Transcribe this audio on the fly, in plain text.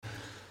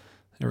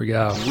There we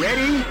go.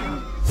 Ready?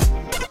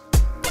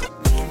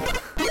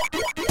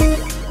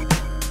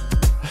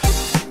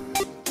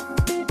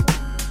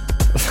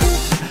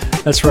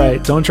 That's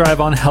right. Don't drive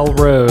on Hell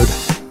Road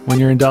when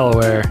you're in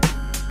Delaware,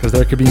 because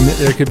there could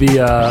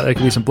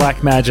be some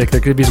black magic. There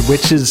could be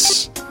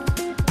witches.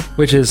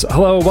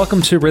 Hello,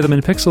 welcome to Rhythm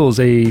and Pixels,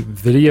 a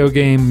video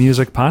game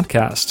music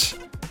podcast.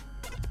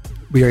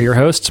 We are your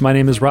hosts. My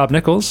name is Rob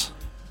Nichols.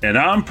 And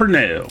I'm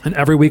Pernell. And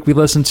every week we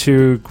listen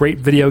to great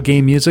video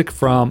game music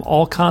from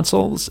all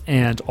consoles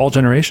and all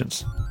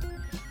generations.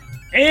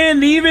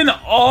 And even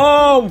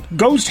all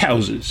ghost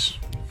houses.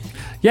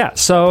 Yeah,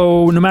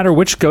 so no matter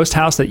which ghost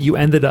house that you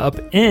ended up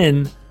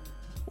in,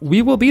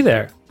 we will be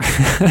there.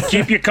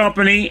 Keep you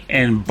company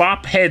and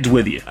bop heads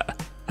with you.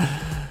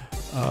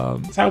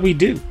 That's how we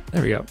do.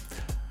 There we go.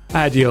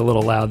 I had you a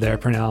little loud there,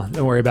 Pernell.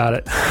 Don't worry about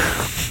it.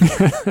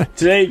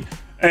 Today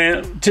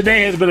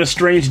has been a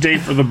strange day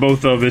for the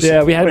both of us.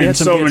 Yeah, we had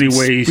many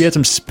ways. We had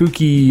some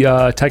spooky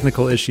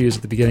technical issues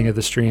at the beginning of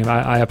the stream.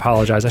 I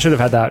apologize. I should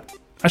have had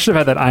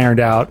that ironed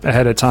out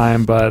ahead of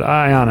time, but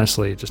I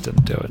honestly just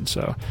didn't do it.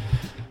 So,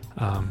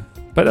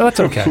 but that's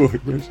okay.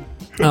 That's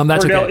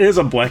Pernell okay. is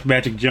a black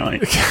magic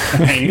giant.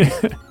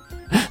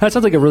 That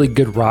sounds like a really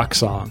good rock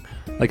song,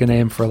 like a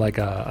name for like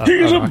a.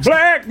 He's a rock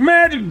black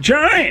magic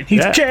giant.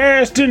 He's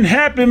casting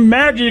happy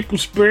magical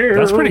spells.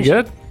 That's pretty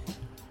good.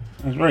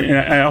 That's right. And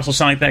I also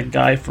sound like that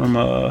guy from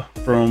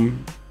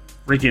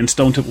freaking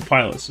Stone Temple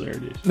Pilots. There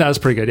it is. That was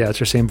pretty good. Yeah, it's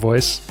your same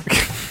voice.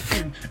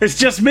 It's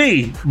just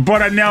me,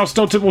 but I'm now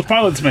Stone Temple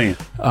Pilots man.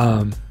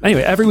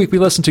 Anyway, every week we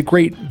listen to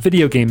great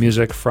video game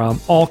music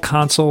from all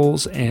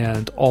consoles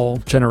and all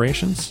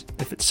generations.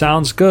 If it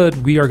sounds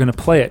good, we are going to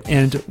play it.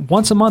 And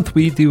once a month,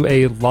 we do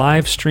a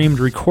live streamed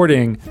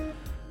recording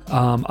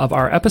of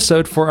our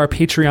episode for our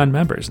Patreon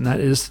members, and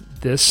that is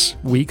this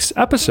week's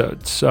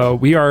episode. So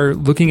we are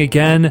looking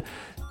again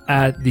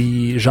at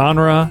the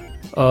genre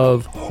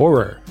of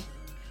horror.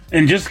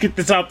 And just get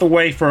this out the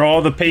way for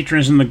all the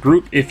patrons in the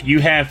group. If you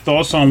have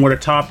thoughts on what a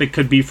topic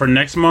could be for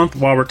next month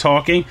while we're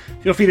talking,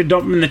 feel free to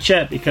dump them in the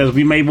chat, because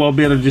we may well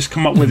be able to just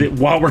come up with it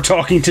while we're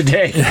talking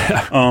today.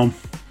 Yeah.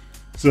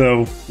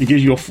 So it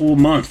gives you a full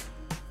month.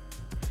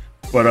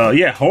 But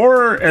yeah,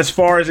 horror as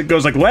far as it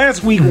goes. Like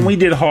last week when we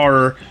did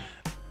horror,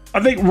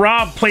 I think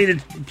Rob played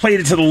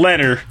it to the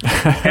letter,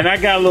 and I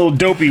got a little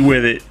dopey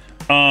with it.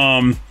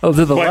 To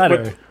the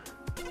letter.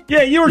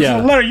 Yeah, you were to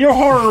the letter. Your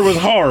horror was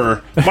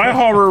horror. My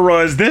horror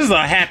was, this is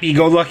a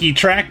happy-go-lucky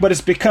track, but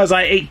it's because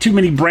I ate too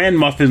many bran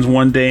muffins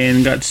one day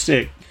and got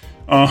sick.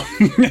 So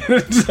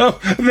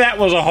that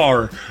was a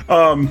horror.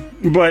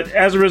 But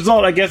as a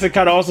result, I guess it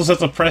kind of also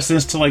sets a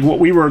precedence to like what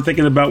we were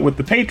thinking about with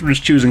the patrons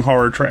choosing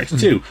horror tracks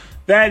too.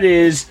 That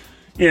is,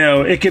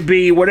 it could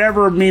be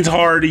whatever means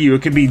horror to you.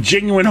 It could be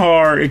genuine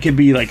horror. It could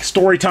be like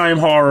story time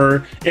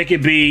horror.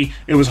 It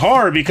was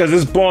horror because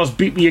this boss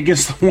beat me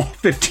against the wall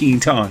 15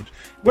 times.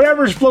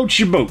 Whatever floats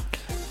your boat,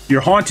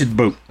 your haunted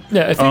boat.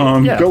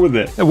 Yeah, go with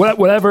it.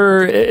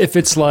 Whatever, if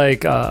it's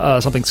like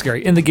something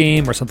scary in the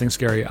game or something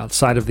scary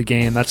outside of the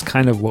game, that's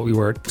kind of what we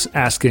were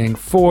asking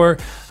for.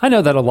 I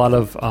know that a lot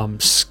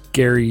of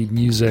scary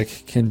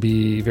music can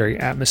be very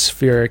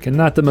atmospheric and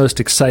not the most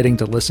exciting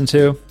to listen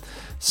to.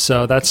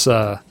 So that's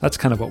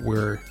kind of what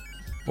we're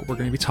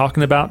going to be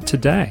talking about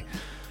today.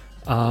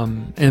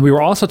 And we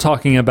were also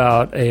talking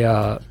about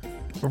we're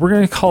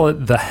going to call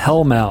it the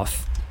Hellmouth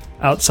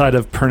outside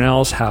of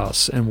Pernell's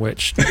house, in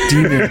which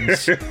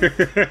demons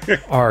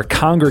are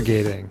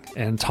congregating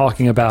and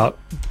talking about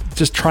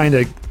just trying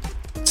to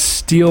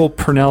steal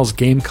Pernell's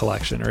game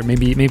collection, or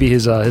maybe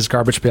his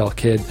Garbage Pail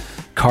Kid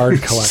card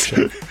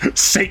collection.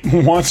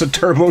 Satan wants a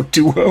Turbo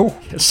Duo.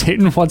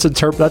 Satan wants a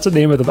turbo. That's the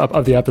name of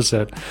the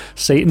episode.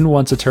 Satan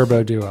wants a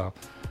Turbo Duo.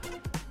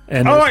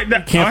 And we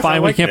can't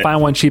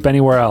find one cheap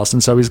anywhere else,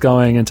 and so he's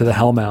going into the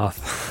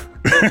Hellmouth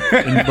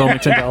in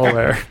Wilmington,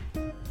 Delaware.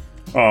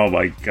 Oh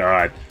my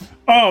God.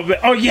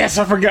 Oh yes,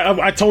 I forgot.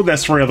 I told that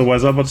story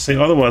otherwise. I was about to say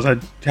otherwise.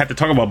 I'd have to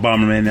talk about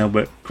Bomberman now,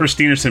 but Chris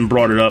Steenerson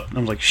brought it up, and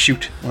I was like,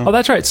 shoot. Oh,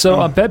 that's right. So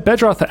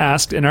Bedroth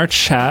asked in our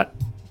chat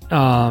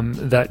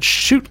that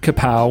Shoot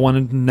Kapow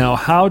wanted to know,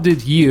 how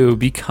did you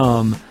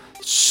become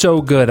so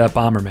good at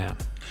Bomberman?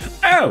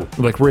 Oh!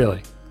 Like,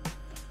 really?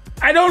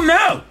 I don't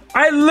know.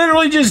 I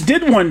literally just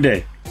did one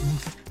day.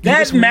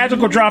 That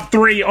Magical Drop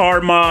 3 are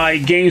my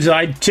games that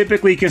I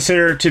typically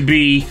consider to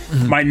be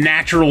my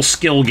natural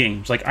skill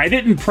games. Like, I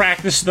didn't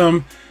practice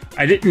them.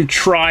 I didn't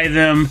try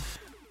them.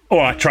 Oh,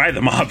 I tried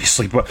them,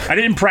 obviously, but I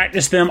didn't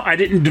practice them. I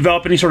didn't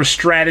develop any sort of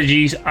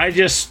strategies. I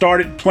just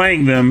started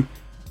playing them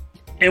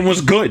and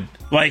was good.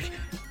 Like,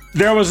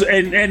 there was...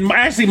 And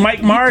actually,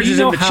 Mike Myers is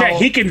in the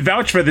chat. He can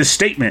vouch for this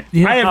statement.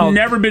 I have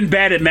never been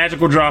bad at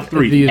Magical Drop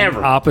 3, ever.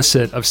 The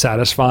opposite of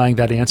satisfying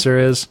that answer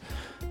is...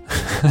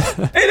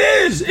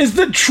 It is. It's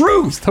the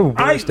truth. It's the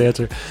worst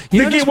answer.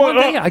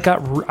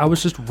 I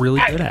was just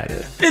really good at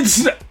it.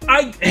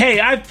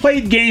 I've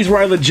played games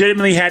where I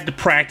legitimately had to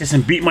practice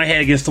and beat my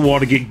head against the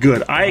wall to get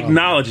good. I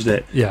acknowledge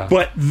that. Yeah.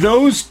 But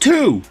those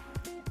two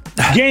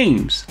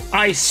games,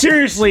 I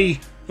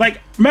seriously,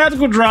 like,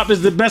 Magical Drop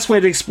is the best way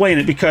to explain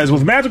it, because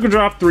with Magical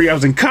Drop 3, I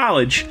was in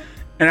college,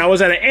 and I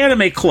was at an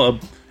anime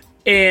club,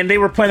 and they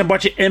were playing a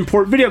bunch of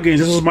import video games.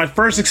 This was my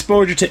first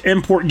exposure to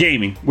import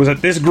gaming, was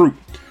at this group.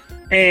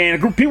 And a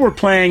group of people were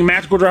playing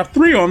Magical Drop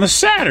 3 on the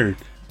Saturn.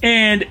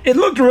 And it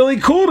looked really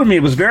cool to me.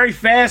 It was very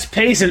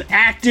fast-paced and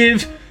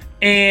active,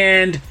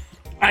 and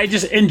I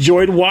just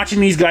enjoyed watching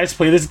these guys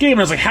play this game.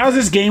 And I was like, how does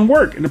this game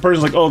work? And the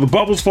person's like, oh, the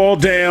bubbles fall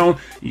down,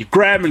 you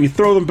grab them, and you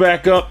throw them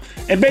back up.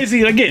 And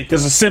basically, again,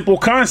 there's a simple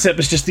concept.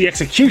 It's just the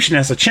execution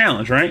that's a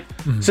challenge, right?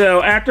 Mm-hmm.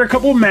 So after a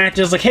couple of matches,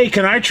 I was like, hey,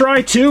 can I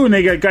try too? And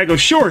the guy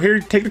goes, sure, here,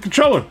 take the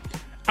controller.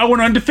 I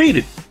went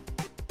undefeated.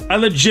 I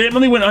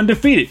legitimately went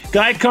undefeated.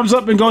 Guy comes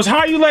up and goes, how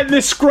are you letting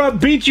this scrub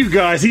beat you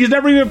guys? He's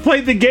never even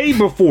played the game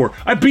before.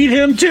 I beat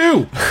him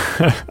too.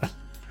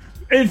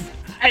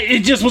 It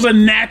just was a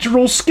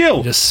natural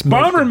skill.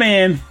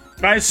 Bomberman,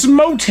 I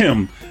smoked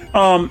him.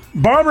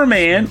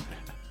 Bomberman,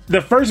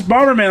 the first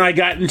Bomberman I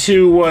got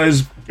into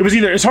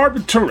it's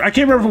hard to, I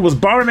can't remember if it was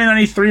Bomberman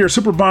 93 or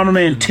Super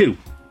Bomberman 2.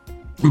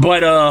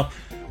 But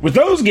with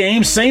those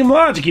games, same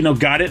logic,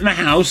 got it in the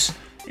house,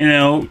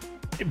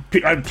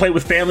 I'd play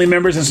with family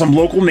members and some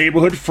local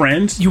neighborhood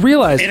friends. You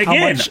realize and how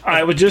again, much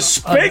I would just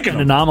spanking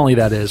an anomaly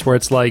that is, where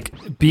it's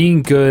like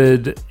being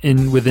good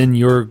within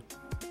your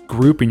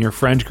group, in your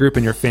friend group,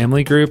 in your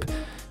family group,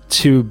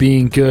 to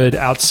being good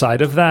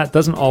outside of that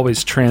doesn't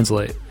always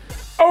translate.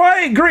 Oh,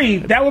 I agree.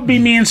 That would be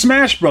me in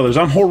Smash Brothers.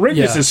 I'm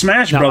horrendous at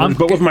Smash Brothers,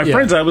 but with my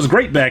friends, I was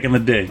great back in the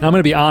day. Now, I'm going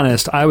to be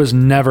honest. I was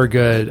never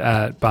good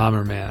at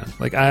Bomberman.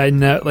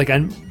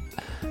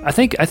 I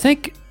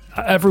think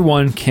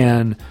everyone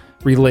can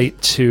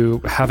relate to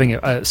having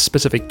a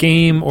specific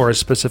game or a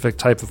specific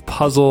type of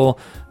puzzle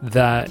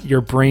that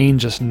your brain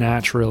just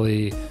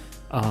naturally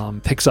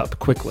picks up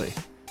quickly.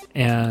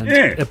 And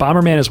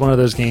Bomberman is one of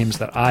those games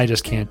that I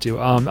just can't do.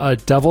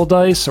 Devil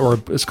Dice, or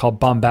it's called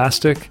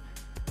Bombastic.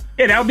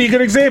 Yeah, that would be a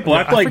good example.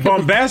 I feel like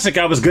Bombastic,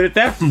 I was good at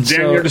that from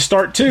damn near to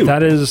start too.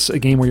 That is a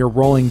game where you're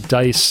rolling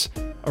dice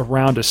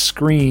around a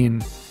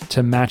screen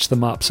to match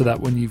them up so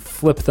that when you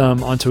flip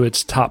them onto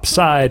its top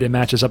side, it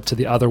matches up to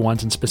the other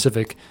ones in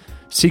specific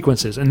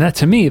sequences. And that,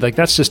 to me,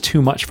 that's just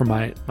too much for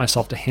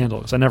myself to handle,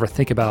 because I never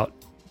think about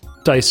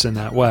dice in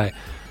that way.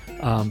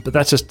 But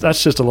that's just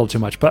a little too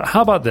much. But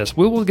how about this?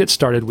 We will get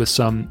started with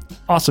some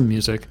awesome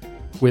music,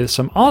 with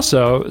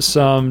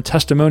some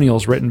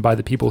testimonials written by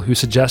the people who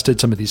suggested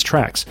some of these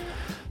tracks.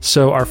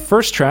 So our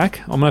first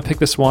track, I'm going to pick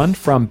this one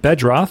from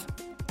Bedroth,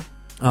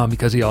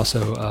 because he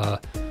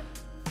also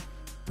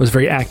was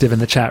very active in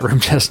the chat room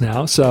just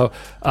now. So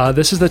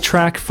this is the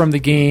track from the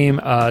game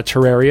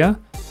Terraria,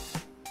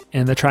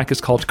 and the track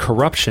is called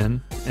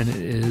Corruption, and it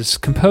is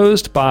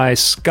composed by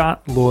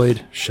Scott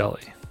Lloyd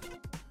Shelley.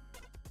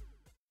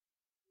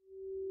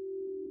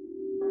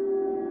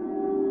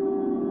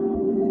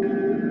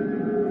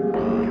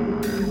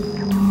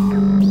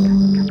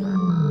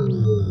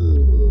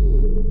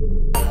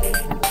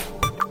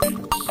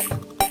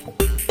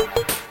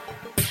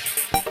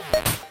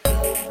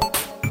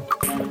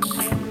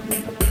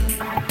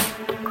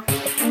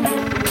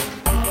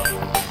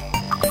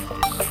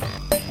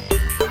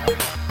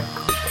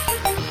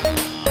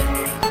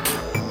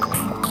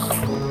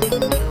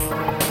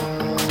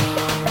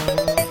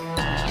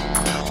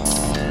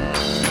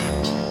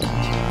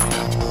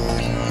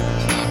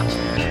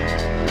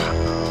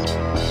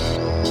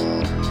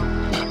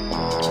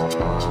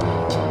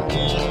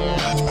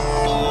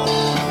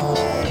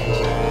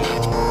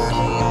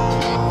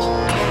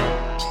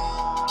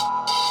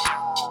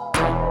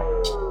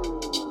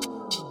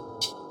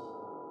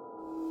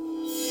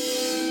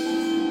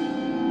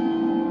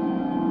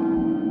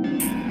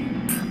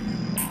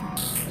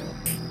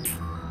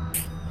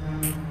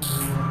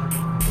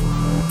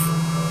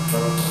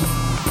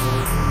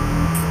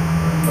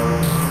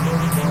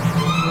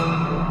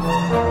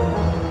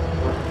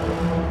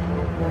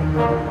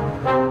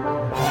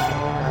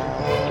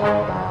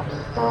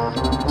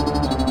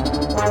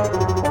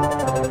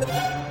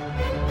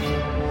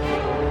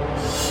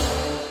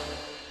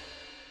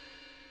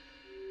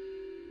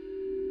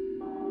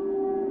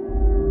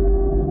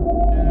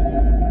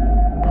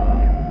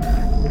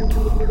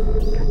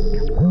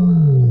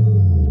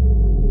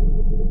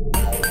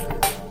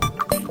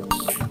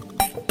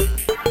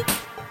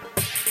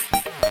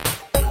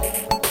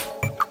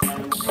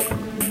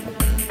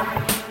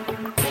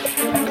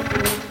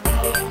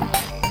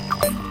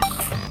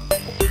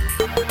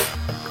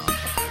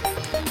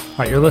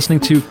 All right, you're listening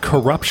to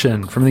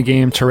Corruption from the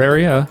game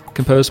Terraria,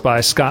 composed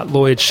by Scott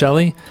Lloyd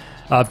Shelley.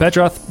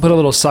 Bedroth put a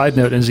little side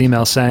note in his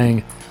email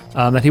saying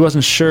that he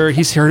wasn't sure.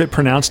 He's heard it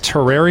pronounced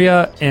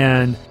Terraria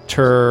and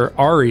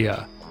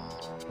Terraria.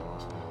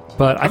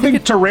 But I think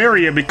it's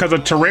Terraria because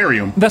of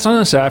terrarium. That's what I'm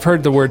going to say. I've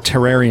heard the word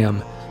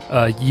terrarium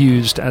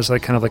used as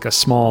kind of a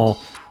small...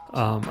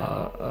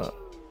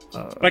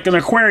 like an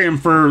aquarium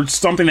for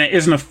something that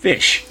isn't a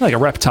fish. Like a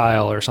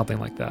reptile or something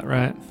like that,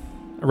 right?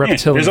 A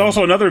reptilian. There's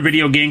also another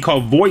video game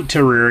called Void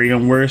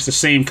Terrarium where it's the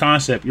same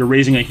concept. You're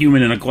raising a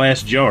human in a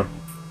glass jar.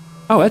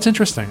 Oh, that's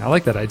interesting. I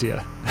like that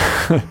idea.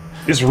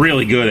 It's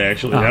really good,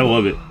 actually. I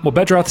love it. Well,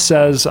 Bedroth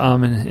says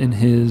in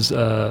his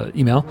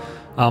email,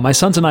 my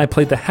sons and I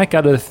played the heck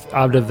out of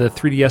the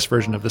 3DS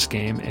version of this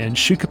game, and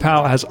Shoot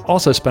Kapow has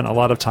also spent a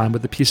lot of time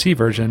with the PC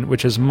version,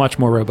 which is much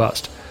more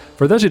robust.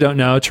 For those who don't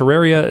know,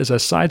 Terraria is a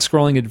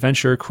side-scrolling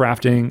adventure,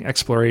 crafting,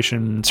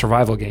 exploration,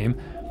 survival game.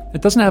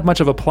 It doesn't have much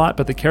of a plot,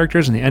 but the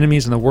characters and the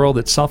enemies and the world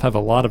itself have a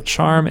lot of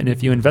charm, and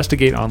if you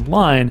investigate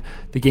online,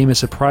 the game is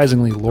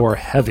surprisingly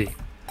lore-heavy.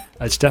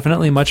 It's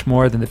definitely much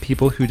more than the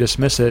people who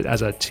dismiss it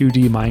as a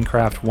 2D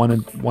Minecraft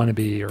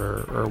wannabe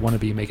or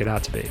wannabe make it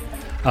out to be.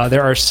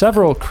 There are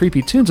several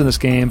creepy tunes in this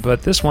game,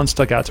 but this one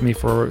stuck out to me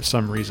for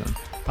some reason.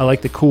 I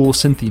like the cool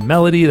synthy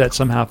melody that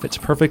somehow fits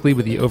perfectly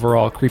with the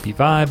overall creepy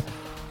vibe.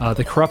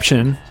 The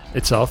corruption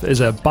itself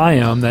is a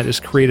biome that is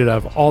created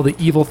out of all the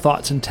evil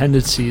thoughts and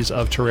tendencies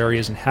of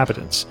Terraria's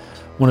inhabitants.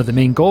 One of the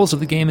main goals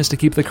of the game is to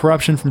keep the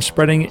corruption from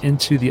spreading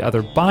into the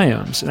other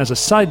biomes. And as a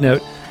side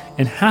note,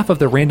 in half of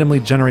the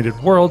randomly generated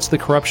worlds, the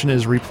corruption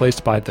is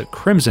replaced by the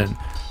crimson.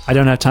 I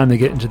don't have time to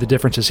get into the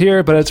differences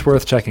here, but it's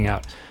worth checking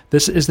out.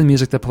 This is the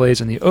music that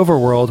plays in the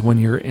overworld when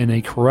you're in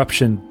a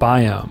corruption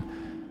biome.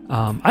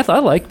 I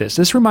like this.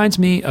 This reminds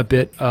me a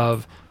bit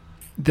of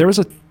there was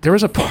a time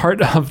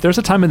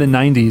in the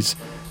 90s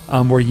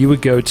where you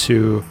would go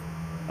to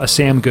a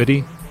Sam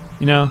Goody,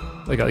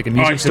 like a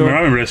music store. I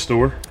remember that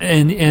store.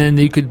 And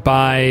you could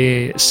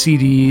buy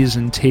CDs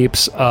and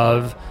tapes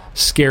of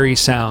scary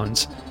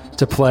sounds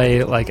to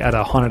play like at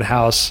a haunted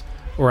house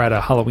or at a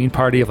Halloween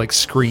party of like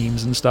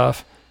screams and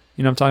stuff.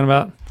 You know what I'm talking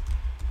about?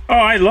 Oh,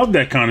 I love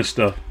that kind of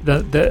stuff.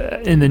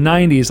 In the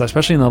 90s,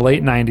 especially in the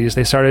late 90s,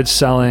 they started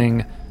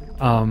selling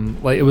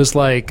it was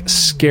like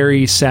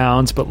scary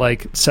sounds but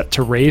like set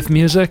to rave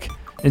music.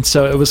 And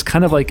so it was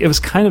kind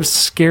of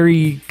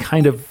scary,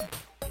 kind of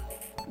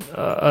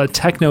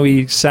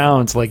techno-y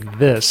sounds like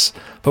this,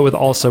 but with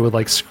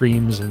like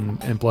screams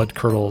and blood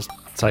curdles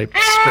type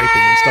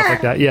scraping and stuff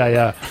like that.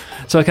 Yeah.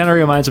 So it kind of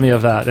reminds me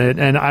of that.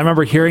 And I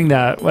remember hearing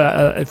that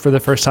for the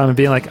first time and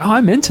being like, oh,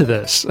 I'm into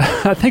this.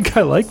 I think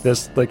I like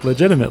this, like,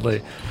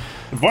 legitimately.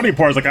 The funny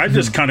part is, like, I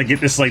just kind of get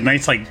this, like,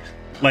 nice, like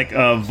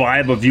a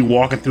vibe of you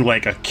walking through,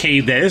 like, a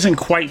cave that isn't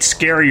quite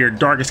scary or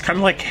dark. It's kind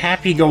of like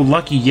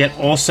happy-go-lucky, yet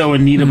also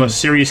in need of a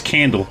serious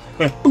candle.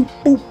 Boop, boop,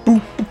 boop,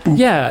 boop, boop.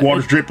 Yeah.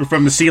 Water's dripping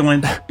from the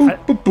ceiling.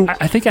 Boop, boop, boop.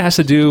 I think it has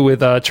to do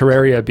with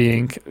Terraria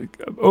being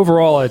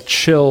overall a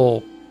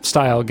chill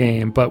style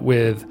game, but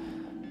with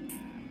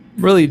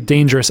really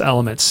dangerous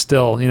elements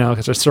still,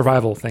 because the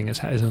survival thing is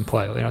in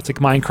play. It's like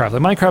Minecraft.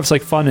 Like Minecraft's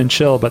like fun and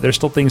chill, but there's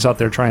still things out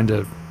there trying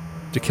to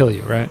kill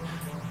you, right?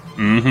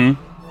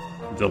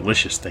 Mm-hmm.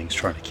 Delicious things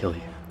trying to kill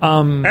you.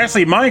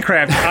 Actually,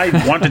 Minecraft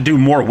I want to do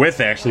more with,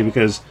 actually,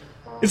 because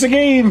it's a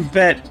game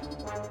that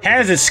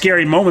has its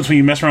scary moments when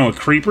you mess around with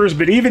creepers,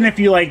 but even if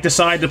you like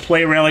decide to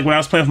play around, like when I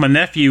was playing with my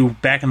nephew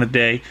back in the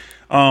day,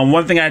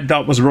 one thing I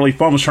thought was really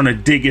fun was trying to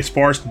dig as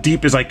far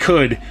deep as I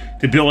could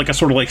to build like a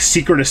sort of like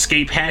secret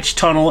escape hatch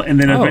tunnel, and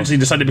then eventually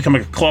decide to become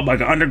like a club,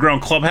 like an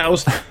underground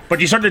clubhouse. But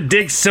you start to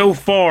dig so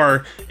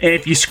far, and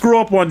if you screw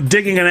up on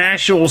digging an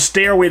actual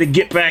stairway to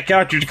get back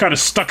out, you're kind of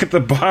stuck at the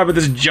bottom of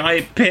this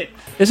giant pit.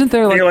 Isn't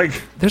there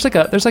there's like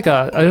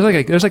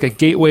a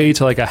gateway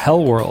to like a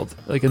hell world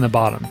like in the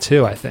bottom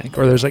too, I think,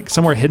 or there's like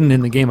somewhere hidden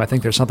in the game. I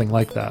think there's something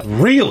like that.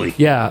 Really?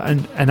 Yeah,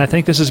 and I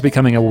think this is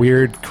becoming a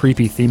weird,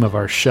 creepy theme of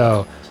our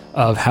show,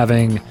 of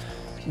having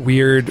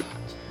weird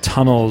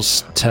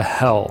tunnels to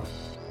hell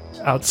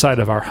outside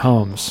of our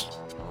homes.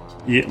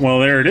 Yeah, well,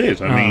 there it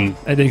is. I mean,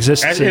 it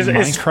exists in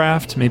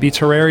Minecraft, maybe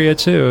Terraria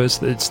too. It's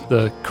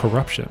the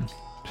corruption.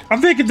 I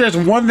think if there's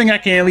one thing I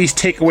can at least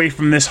take away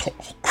from this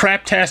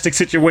craptastic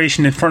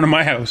situation in front of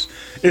my house,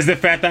 is the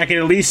fact that I can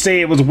at least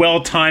say it was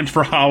well timed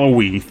for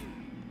Halloween.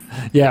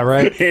 Yeah,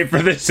 right. And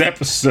for this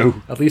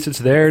episode, at least it's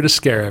there to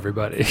scare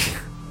everybody.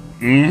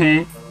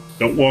 Don't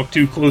walk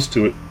too close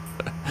to it.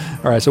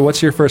 All right, so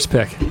what's your first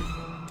pick?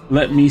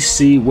 Let me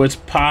see what's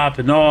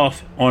popping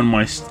off on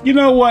my... You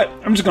know what?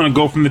 I'm just going to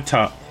go from the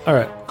top. All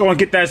right. Go and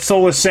get that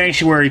Soulless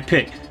Sanctuary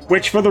pick.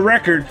 Which, for the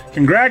record,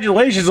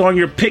 congratulations on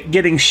your pick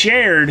getting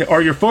shared,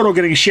 or your photo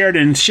getting shared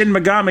in Shin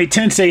Megami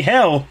Tensei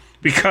Hell,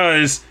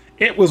 because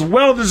it was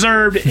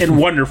well-deserved and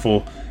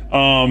wonderful.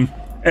 And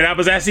I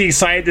was actually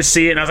excited to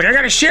see it, and I was like, I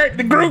got to share it in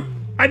the group.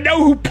 I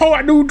know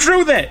who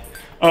drew that.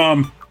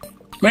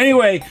 But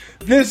anyway,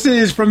 this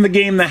is from the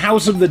game The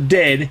House of the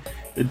Dead.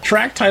 The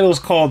track title is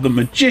called The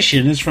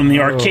Magician. It's from the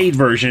arcade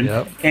version,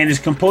 and is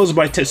composed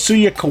by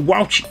Tetsuya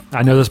Kawauchi.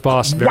 I know this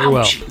boss very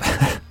well.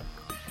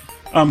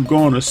 I'm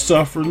gonna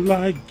suffer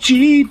like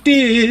G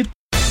did.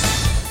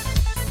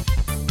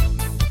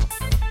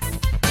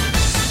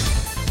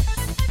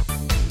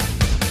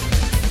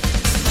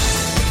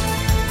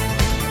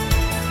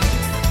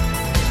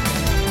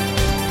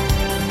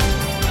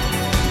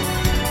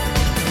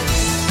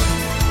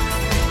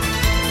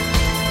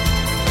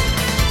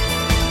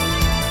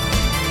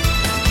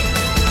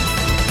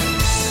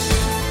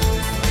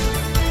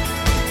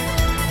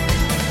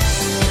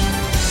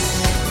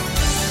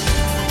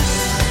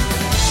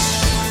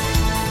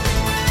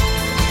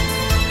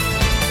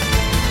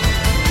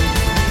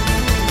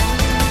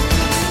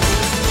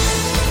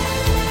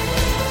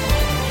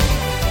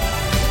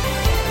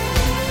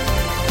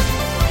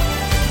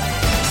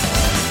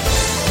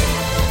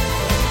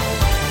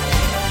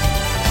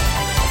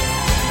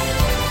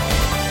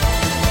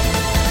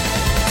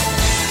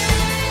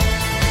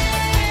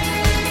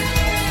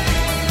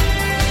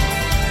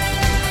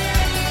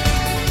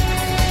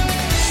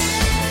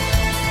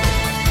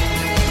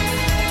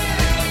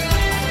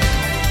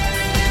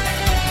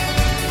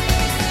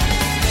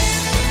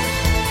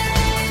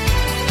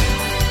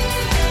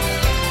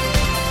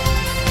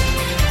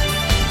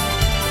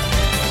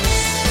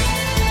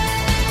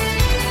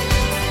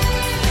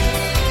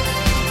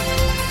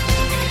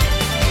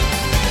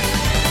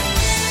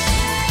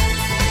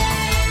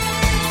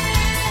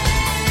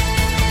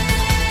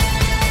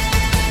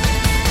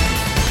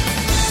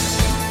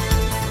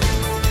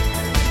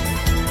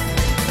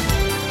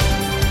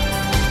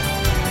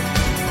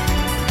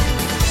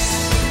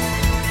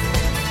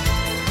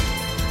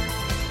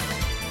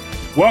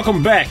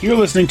 Welcome back. You're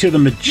listening to The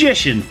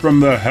Magician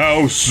from the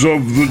House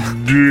of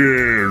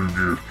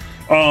the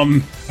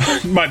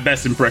Dead. My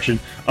best impression.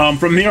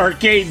 From the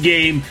arcade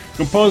game,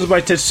 composed by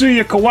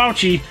Tetsuya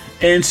Kawachi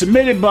and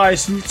submitted by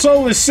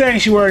Soulless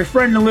Sanctuary,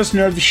 friend and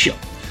listener of the show.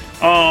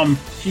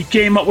 She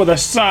came up with a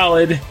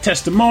solid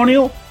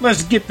testimonial.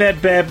 Let's get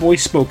that bad boy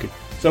spoken.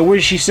 So what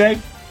did she say?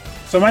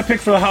 So my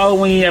pick for the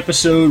Halloween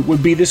episode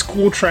would be this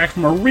cool track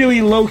from a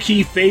really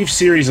low-key fave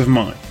series of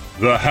mine,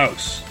 The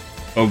House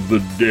of the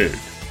Dead.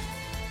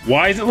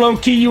 Why is it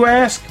low-key, you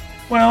ask?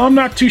 Well, I'm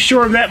not too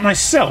sure of that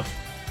myself.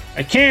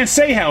 I can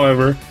say,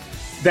 however,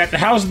 that The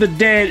House of the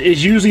Dead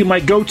is usually my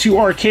go-to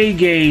arcade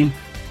game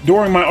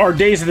during our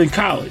days in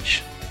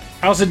college.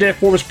 House of the Dead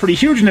 4 was pretty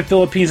huge in the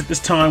Philippines at this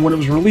time when it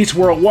was released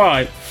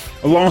worldwide,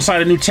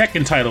 alongside a new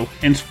Tekken title,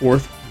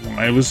 henceforth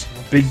why it was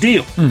a big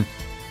deal.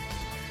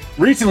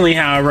 Recently,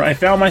 however, I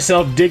found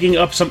myself digging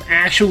up some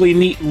actually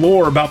neat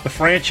lore about the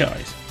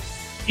franchise.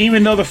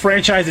 Even though the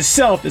franchise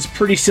itself is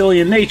pretty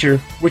silly in nature,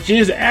 which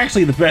is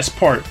actually the best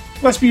part.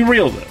 Let's be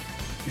real, though.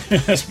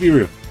 Let's be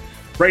real.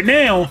 Right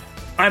now,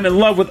 I'm in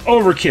love with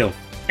Overkill.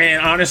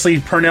 And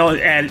honestly, Purnell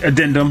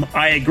addendum,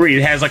 I agree.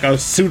 It has like a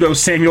pseudo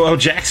Samuel L.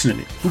 Jackson in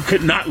it. Who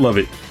could not love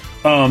it?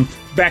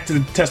 Back to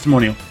the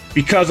testimonial.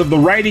 Because of the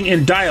writing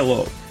and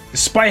dialogue,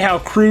 despite how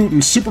crude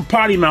and super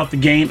potty mouth the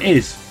game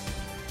is.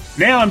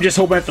 Now I'm just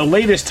hoping that the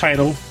latest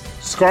title,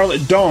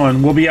 Scarlet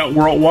Dawn, will be out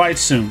worldwide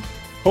soon.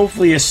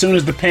 Hopefully as soon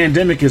as the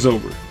pandemic is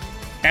over.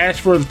 As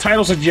for the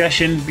title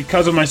suggestion,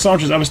 because of my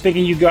assumptions, I was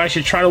thinking you guys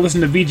should try to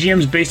listen to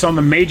VGMs based on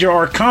the major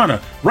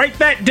arcana. Write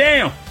that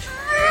down!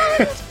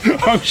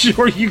 I'm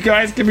sure you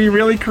guys can be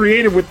really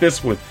creative with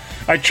this one.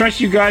 I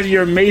trust you guys in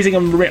your amazing,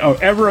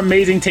 ever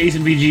amazing taste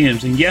in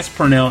VGMs. And yes,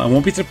 Purnell, I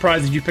won't be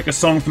surprised if you pick a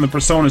song from the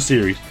Persona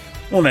series.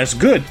 Well, that's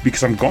good,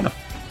 because I'm gonna.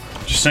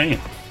 Just saying.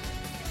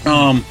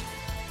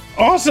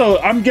 Also,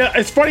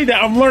 it's funny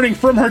that I'm learning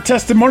from her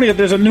testimony that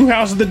there's a new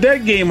House of the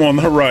Dead game on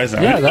the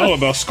horizon. Yeah, I didn't know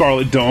about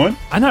Scarlet Dawn.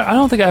 I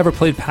don't think I ever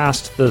played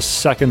past the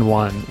second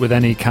one with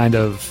any kind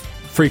of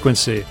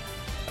frequency.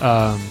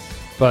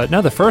 But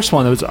no, the first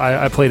one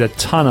I played a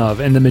ton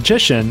of, and the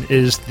Magician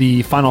is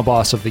the final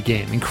boss of the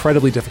game.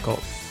 Incredibly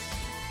difficult.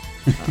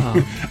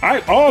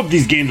 All of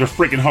these games are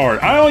freaking hard.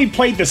 I only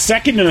played the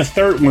second and the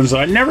third one, so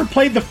I never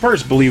played the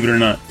first, believe it or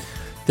not.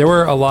 There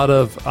were a lot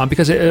of,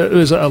 because it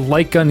was a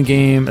light gun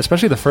game,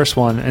 especially the first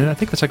one, and I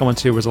think the second one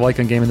too, was a light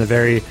gun game in the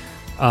very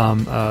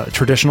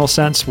traditional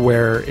sense,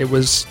 where it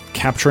was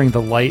capturing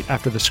the light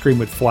after the screen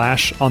would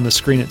flash on the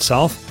screen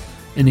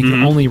itself, and you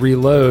can only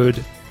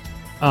reload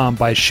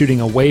by shooting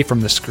away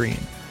from the screen,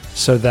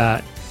 so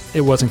that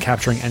it wasn't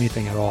capturing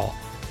anything at all.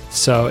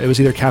 So it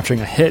was either capturing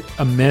a hit,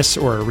 a miss,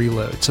 or a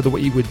reload. So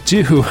what you would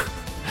do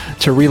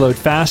to reload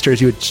faster is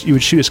you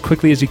would shoot as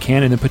quickly as you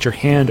can, and then put your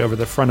hand over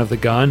the front of the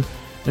gun,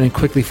 and then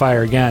quickly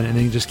fire again, and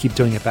then you just keep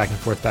doing it back and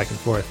forth, back and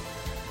forth.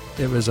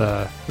 It was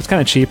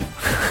kind of cheap.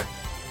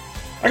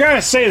 I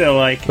gotta say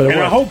though, and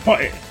I hope,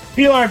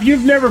 Pilar, if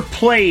you've never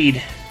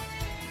played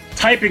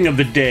Typing of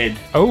the Dead,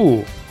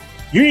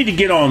 you need to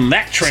get on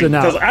that train,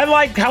 because I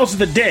like House of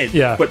the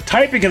Dead, but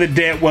Typing of the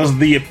Dead was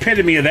the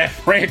epitome of that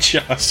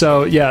franchise.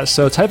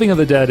 So Typing of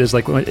the Dead is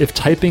like if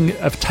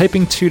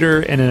typing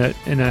tutor in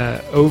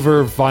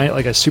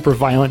a super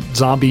violent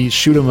zombie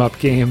shoot 'em up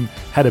game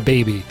had a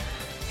baby,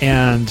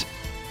 and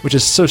which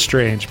is so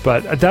strange,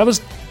 but that was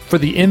for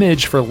the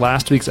image for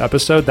last week's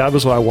episode. That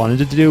was what I wanted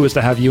to do, was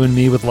to have you and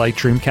me with like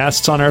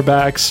Dreamcasts on our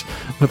backs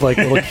with like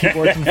little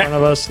keyboards in front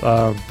of us.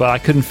 But I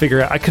couldn't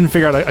figure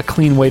out a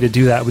clean way to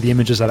do that with the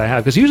images that I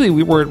have, because usually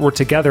we're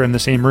together in the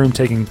same room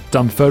taking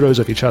dumb photos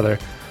of each other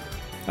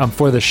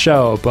for the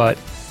show. But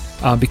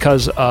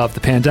because of the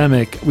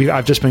pandemic,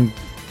 I've just been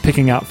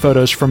picking out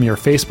photos from your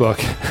Facebook.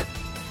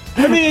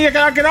 I mean,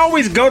 I can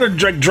always go to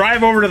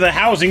drive over to the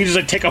house and you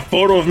just take a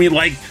photo of me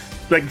like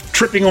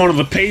tripping onto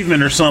the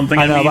pavement or something.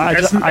 I know,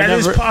 that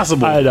is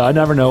possible. I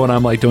never know when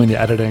I'm like doing the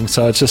editing,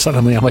 so it's just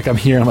suddenly I'm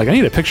here. I'm like, I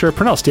need a picture of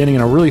Purnell standing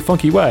in a really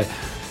funky way.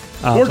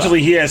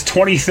 Fortunately, he has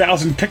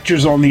 20,000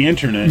 pictures on the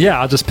internet.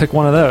 Yeah, I'll just pick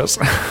one of those.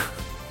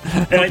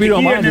 Hope you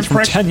don't mind. It's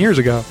from 10 years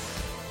ago.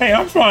 Hey,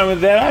 I'm fine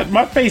with that.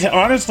 My face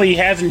honestly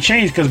hasn't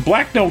changed, because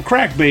black don't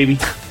crack, baby.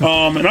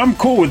 And I'm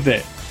cool with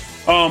that.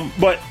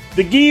 But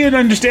to give you an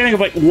understanding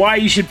of why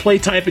you should play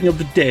Typing of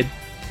the Dead.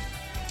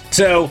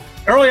 So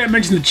earlier I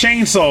mentioned the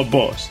chainsaw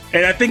boss,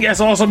 and I think that's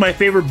also my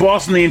favorite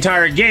boss in the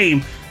entire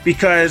game,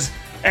 because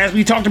as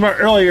we talked about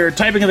earlier,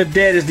 Typing of the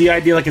Dead is the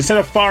idea, instead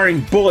of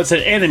firing bullets at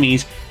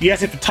enemies, you have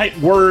to type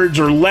words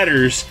or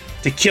letters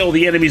to kill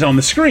the enemies on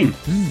the screen.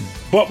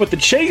 But with the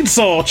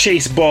chainsaw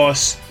chase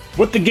boss,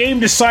 what the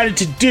game decided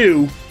to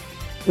do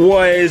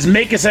was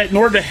make us, in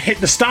order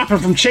to stop him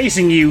from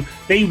chasing you,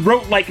 they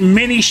wrote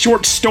mini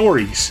short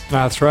stories.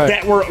 That's right.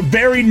 That were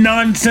very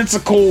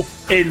nonsensical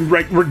and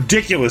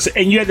ridiculous,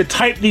 and you had to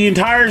type the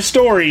entire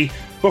story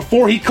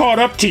before he caught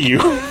up to you.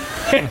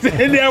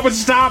 And I would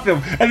stop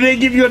him, and then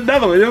give you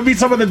another one. It would be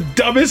some of the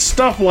dumbest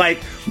stuff. Like,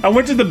 I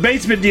went to the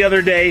basement the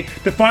other day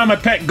to find my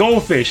pet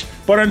goldfish,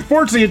 but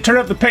unfortunately, it turned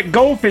out the pet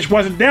goldfish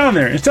wasn't down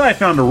there. Instead, I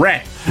found a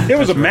rat. It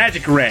was a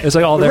magic rat. It's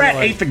like all the rat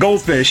like, ate the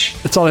goldfish.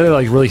 It's all there to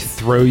like really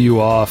throw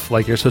you off.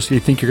 Like you're supposed to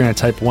think you're going to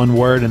type one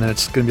word, and then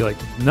it's going to be like,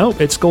 nope,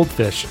 it's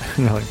goldfish.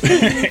 Like,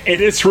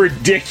 and it's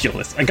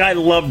ridiculous. A guy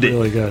loved it.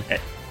 Really good.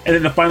 And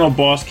then the final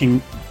boss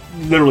can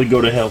literally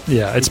go to hell.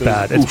 Yeah, it's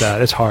bad. It's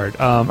bad. It's hard.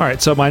 All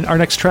right, so our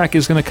next track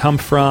is going to come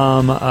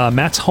from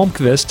Mats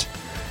Holmqvist,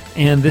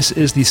 and this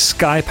is the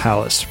Sky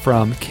Palace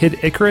from Kid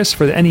Icarus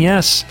for the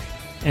NES.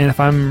 And if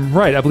I'm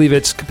right, I believe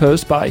it's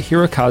composed by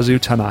Hirokazu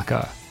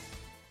Tanaka.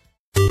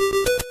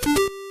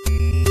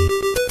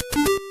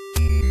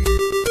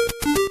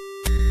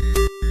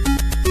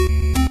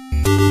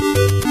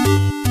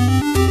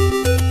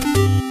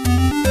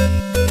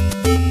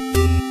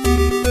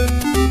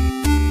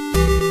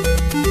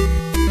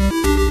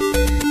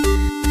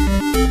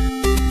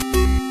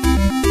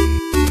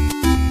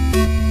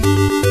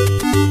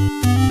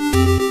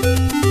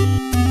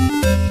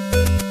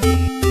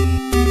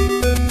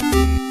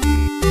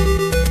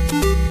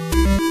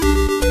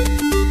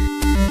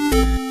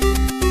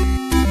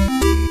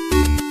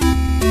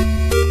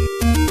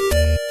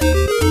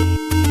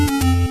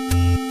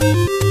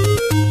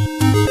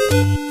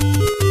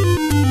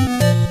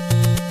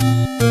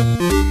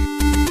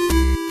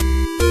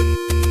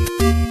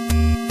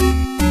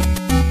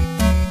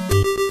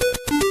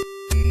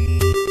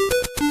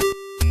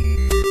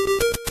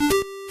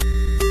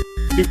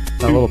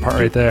 That little part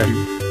right there.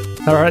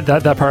 All right,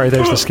 that part right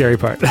there is the scary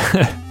part.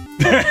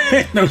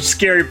 No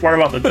scary part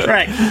about the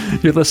track.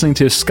 You're listening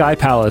to Sky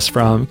Palace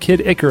from Kid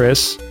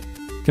Icarus,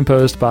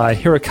 composed by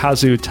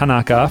Hirokazu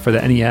Tanaka for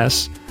the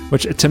NES,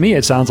 which to me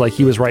it sounds like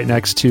he was right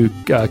next to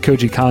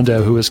Koji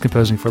Kondo, who was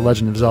composing for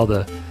Legend of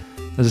Zelda.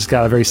 It's just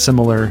got a very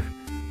similar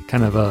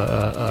kind of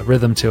a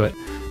rhythm to it.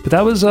 But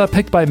that was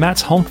picked by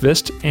Mats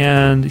Holmqvist,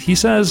 and he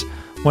says,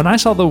 when I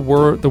saw the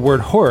word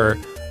horror,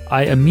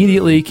 I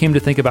immediately came to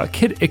think about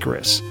Kid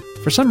Icarus.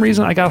 For some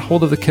reason, I got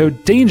hold of the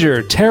code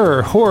Danger,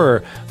 Terror,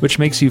 Horror, which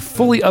makes you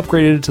fully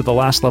upgraded to the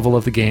last level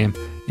of the game,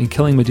 and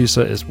killing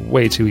Medusa is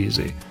way too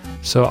easy.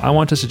 So I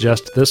want to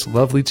suggest this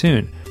lovely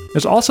tune.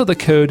 There's also the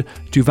code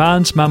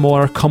Duvans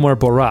Mamor Kommer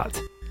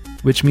Borat,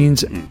 which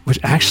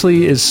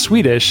actually is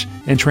Swedish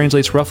and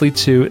translates roughly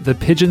to The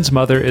Pigeon's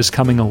Mother is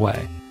Coming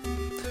Away.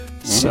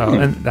 So,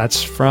 and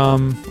that's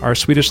from our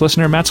Swedish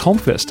listener, Mats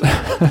Holmqvist.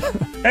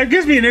 That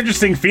gives me an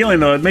interesting feeling,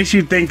 though. It makes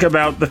you think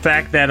about the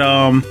fact that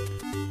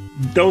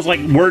those like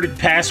worded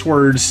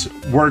passwords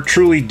were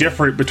truly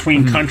different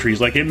between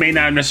countries. Like, it may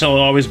not have necessarily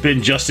always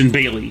been Justin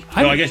Bailey.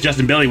 I guess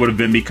Justin Bailey would have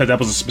been because that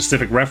was a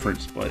specific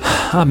reference.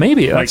 But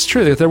maybe that's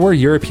true. There were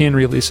European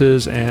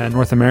releases and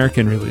North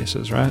American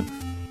releases, right?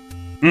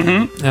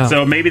 Mm-hmm. Yeah.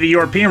 So maybe the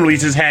European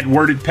releases had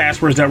worded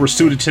passwords that were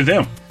suited to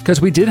them.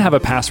 Because we did have a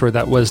password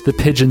that was "The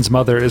Pigeon's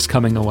Mother is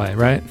Coming Away,"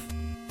 right?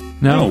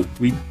 No,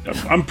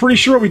 I'm pretty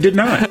sure we did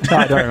not. No,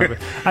 I don't remember.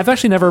 I've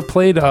actually never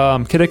played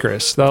Kid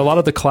Icarus. A lot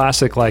of the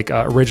classic,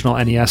 original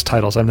NES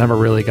titles, I've never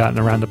really gotten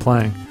around to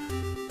playing.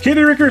 Kid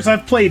Icarus,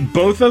 I've played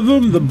both of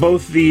them.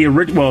 The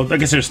original. Well, I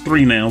guess there's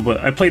three now,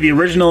 but I played the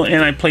original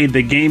and I played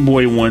the Game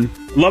Boy one.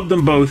 Loved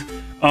them both.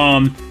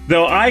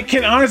 Though I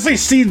can honestly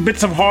see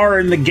bits of horror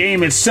in the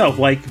game itself.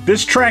 Like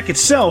this track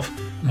itself,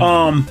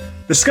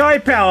 the Sky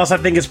Palace, I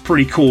think is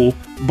pretty cool.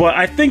 But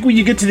I think when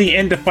you get to the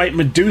end to fight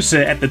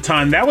Medusa at the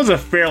time, that was a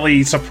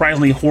fairly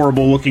surprisingly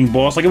horrible looking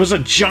boss. Like, it was a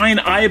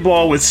giant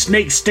eyeball with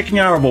snakes sticking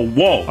out of a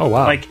wall. Oh,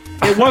 wow. Like,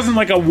 it wasn't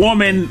like a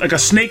woman, like a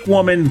snake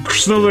woman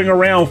slithering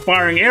around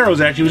firing arrows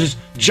at you. It was just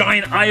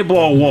giant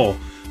eyeball wall.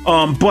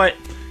 But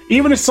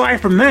even aside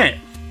from that,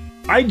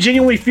 I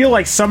genuinely feel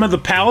like some of the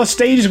palace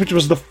stages, which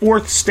was the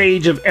fourth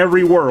stage of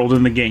every world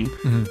in the game,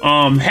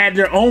 had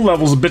their own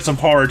levels of bits of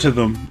horror to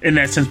them in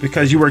that sense,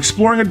 because you were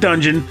exploring a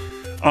dungeon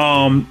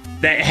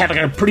that had like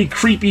a pretty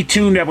creepy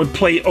tune that would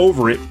play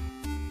over it.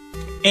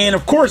 And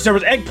of course, there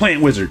was Eggplant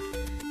Wizard,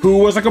 who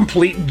was a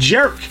complete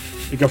jerk.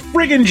 Like a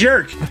friggin'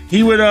 jerk.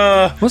 He would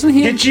wasn't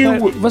he hit you.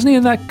 Wasn't he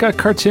in that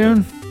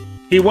cartoon?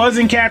 He was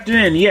in Captain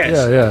N,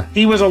 yes. Yeah.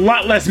 He was a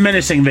lot less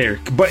menacing there.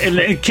 But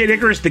in Kid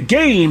Icarus, the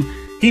game,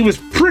 he was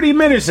pretty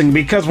menacing,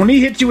 because when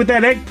he hit you with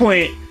that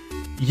eggplant,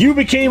 you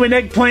became an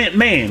eggplant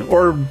man.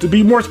 Or to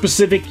be more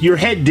specific, your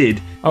head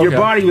did. Okay. Your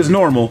body was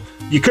normal.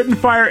 You couldn't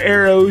fire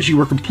arrows, you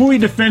were completely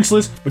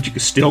defenseless, but you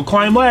could still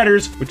climb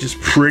ladders, which is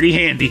pretty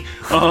handy.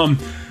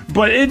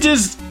 But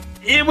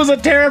it was a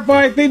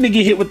terrifying thing to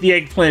get hit with the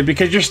eggplant,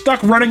 because you're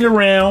stuck running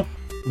around,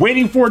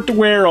 waiting for it to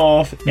wear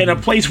off, in a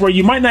place where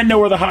you might not know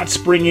where the hot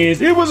spring is.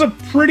 It was a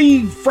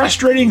pretty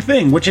frustrating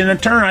thing, which in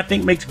turn I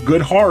think makes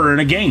good horror in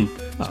a game,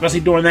 especially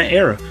during that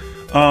era.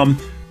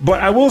 But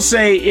I will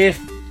say, if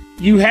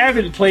you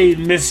haven't played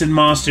Myths and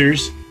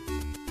Monsters,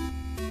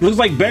 it looks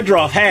like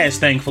Bedroth has,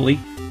 thankfully.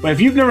 But if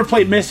you've never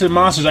played Myths and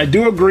Monsters, I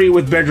do agree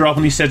with Bedroth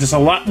when he says it's a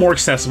lot more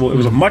accessible. It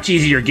was a much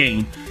easier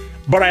game.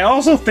 But I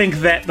also think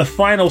that the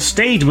final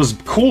stage was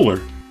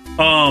cooler.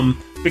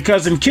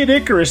 Because in Kid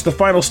Icarus, the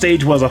final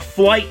stage was a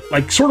flight,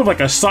 like sort of like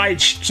a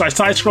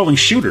side-scrolling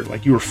shooter,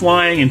 like you were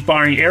flying and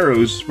firing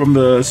arrows from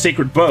the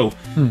sacred bow.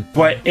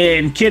 But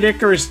in Kid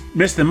Icarus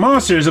Myths and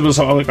Monsters, it was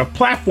like a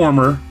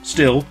platformer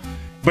still,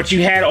 but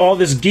you had all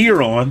this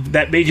gear on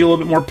that made you a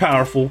little bit more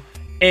powerful,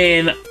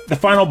 and the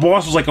final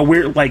boss was like a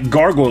weird, like,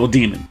 gargoyle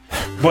demon.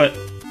 But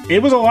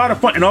it was a lot of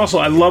fun, and also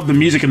I love the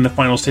music in the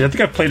final stage. I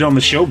think I've played it on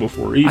the show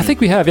before. Even. I think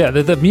we have, yeah.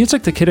 The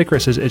music to Kid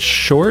Icarus is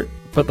short,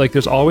 but like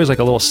there's always like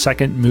a little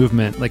second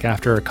movement, like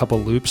after a couple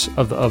loops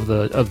of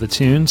the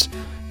tunes,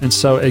 and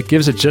so it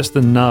gives it just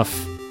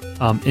enough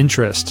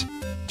interest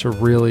to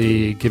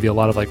really give you a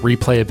lot of like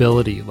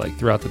replayability, like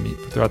throughout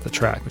the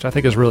track, which I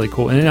think is really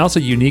cool, and also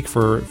unique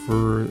for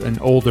an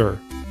older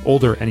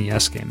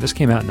NES game. This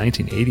came out in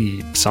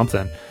 1980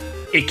 something.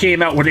 It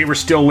came out when they were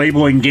still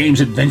labeling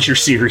games Adventure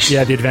Series.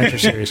 Yeah, the Adventure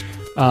Series.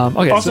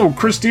 Okay. Also,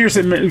 Chris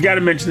Steerson, we got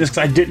to mention this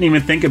because I didn't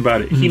even think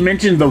about it. He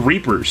mentioned the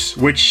Reapers,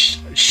 which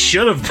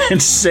should have been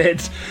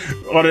said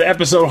on an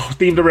episode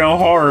themed around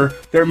horror.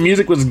 Their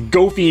music was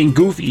goofy and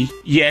goofy,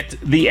 yet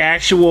the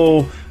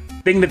actual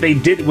thing that they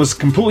did was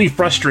completely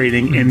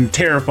frustrating and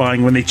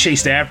terrifying when they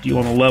chased after you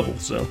on a level.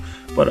 So,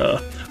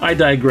 but I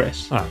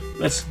digress. Right.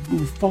 Let's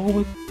move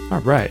forward.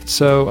 All right.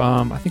 So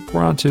I think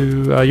we're on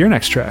to your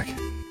next track.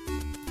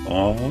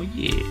 Oh,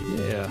 yeah.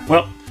 Yeah.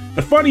 Well,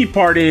 the funny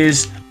part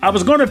is, I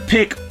was going to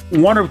pick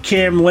one of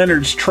Cam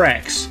Leonard's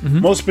tracks.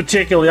 Most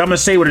particularly, I'm going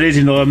to say what it is,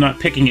 even though I'm not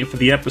picking it for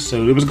the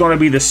episode. It was going to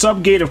be the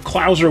Subgate of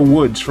Clouser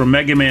Woods from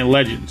Mega Man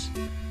Legends.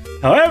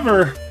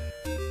 However,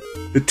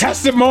 the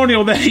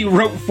testimonial that he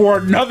wrote for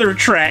another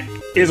track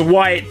is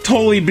why it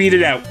totally beat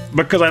it out.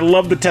 Because I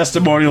love the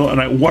testimonial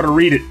and I want to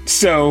read it.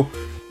 So,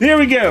 there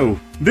we go.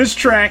 This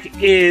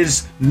track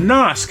is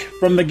Nosk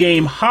from the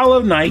game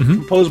Hollow Knight,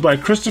 composed by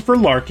Christopher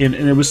Larkin,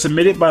 and it was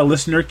submitted by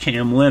listener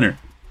Cam Leonard.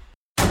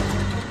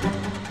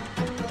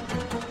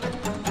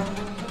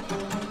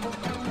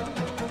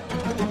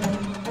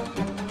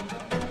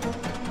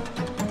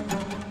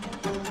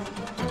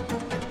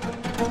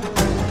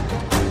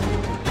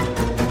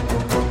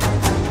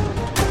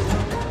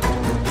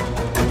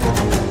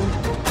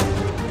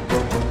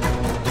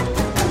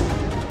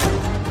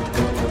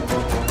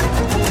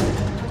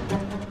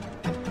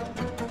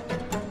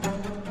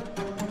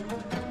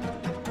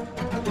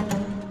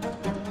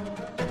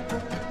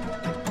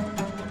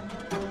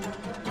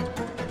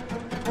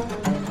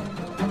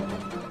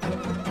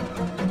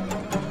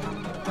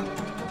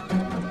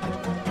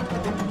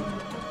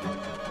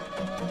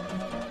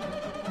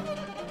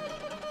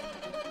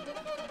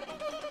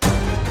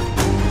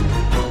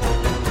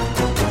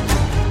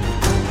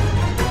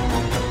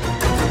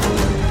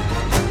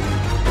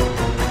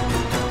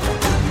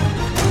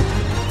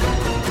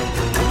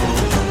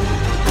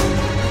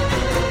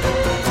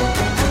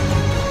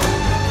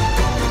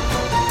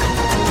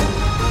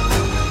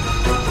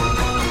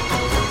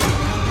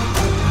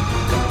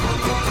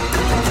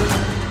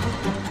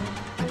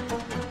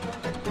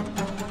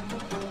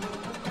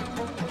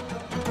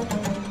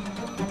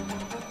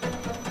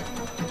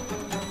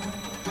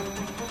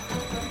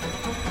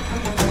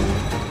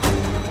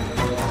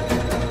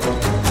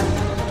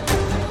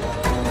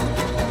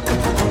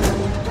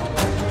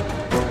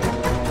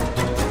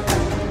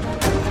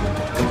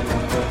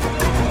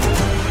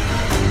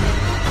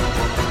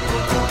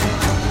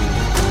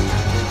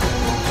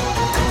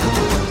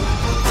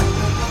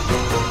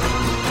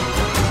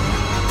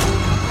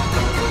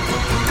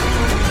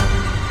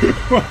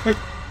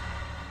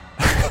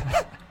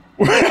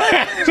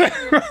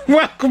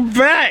 Welcome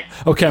back.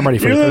 Okay, I'm ready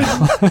for you.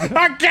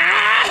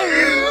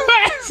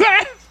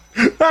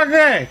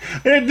 Okay,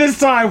 and this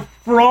time,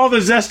 for all the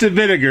zest and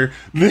vinegar,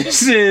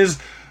 this is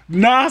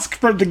Nosk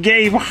from the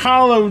game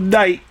Hollow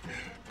Knight,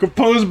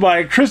 composed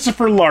by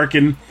Christopher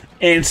Larkin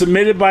and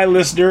submitted by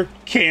listener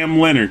Cam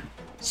Leonard.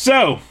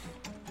 So,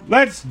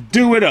 let's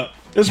do it up.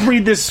 Let's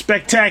read this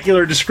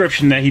spectacular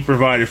description that he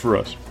provided for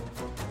us.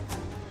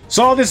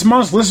 Saw this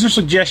month's listener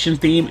suggestion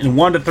theme and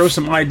wanted to throw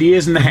some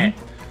ideas in the hat.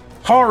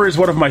 Horror is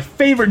one of my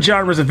favorite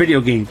genres of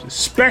video games,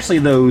 especially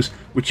those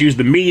which use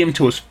the medium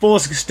to its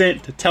fullest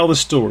extent to tell the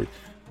story,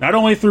 not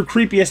only through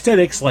creepy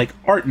aesthetics like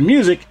art and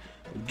music,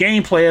 but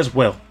gameplay as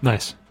well.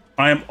 Nice.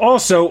 I am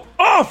also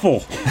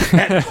awful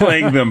at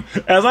playing them,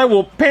 as I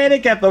will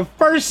panic at the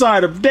first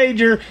sign of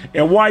danger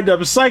and wind up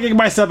psyching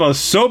myself out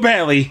so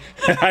badly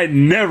that I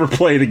never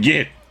play it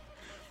again.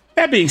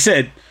 That being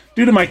said,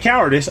 due to my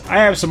cowardice, I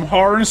have some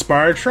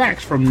horror-inspired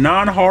tracks from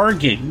non-horror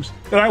games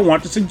that I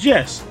want to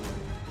suggest.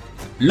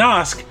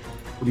 Nosk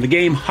from the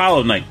game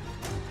Hollow Knight.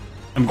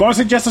 I'm going to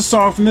suggest a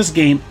song from this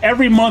game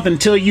every month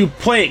until you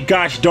play it,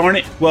 gosh darn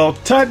it. Well,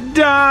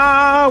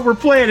 ta-da! We're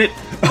playing it.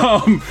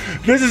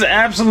 This is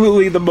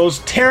absolutely the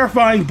most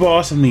terrifying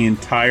boss in the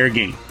entire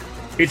game.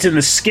 It's in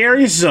the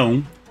scariest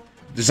zone.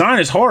 The design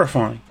is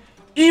horrifying.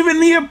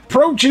 Even the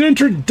approach and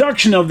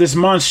introduction of this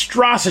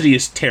monstrosity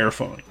is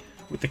terrifying,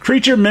 with the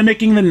creature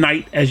mimicking the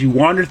night as you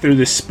wander through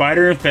this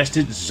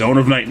spider-infested zone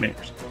of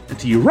nightmares,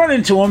 until you run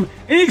into him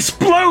and he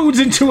explodes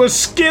into a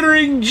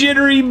skittering,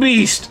 jittery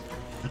beast.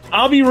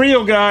 I'll be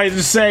real, guys,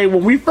 and say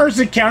when we first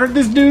encountered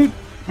this dude,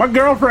 my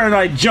girlfriend and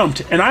I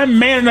jumped, and I'm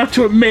man enough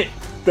to admit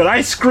that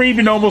I screamed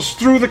and almost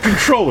threw the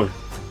controller.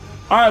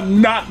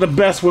 I'm not the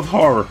best with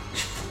horror.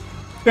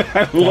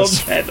 I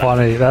love that.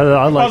 Funny.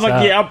 I was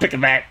like, yeah, I'm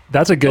picking that.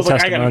 That's a good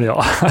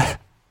testimonial.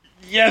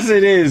 Yes,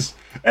 it is.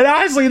 And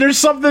honestly, there's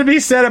something to be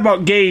said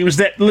about games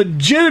that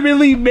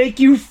legitimately make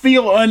you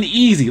feel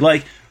uneasy.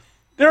 Like,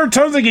 there are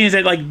tons of games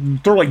that like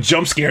throw like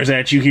jump scares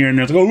at you here and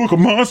there. It's like, oh, look, a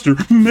monster,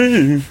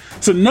 man.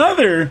 It's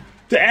another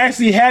to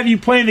actually have you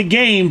playing the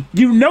game.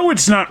 You know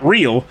it's not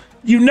real.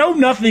 You know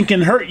nothing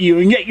can hurt you,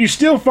 and yet you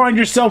still find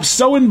yourself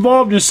so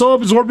involved and so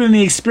absorbed in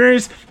the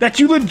experience that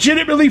you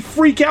legitimately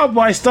freak out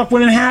by stuff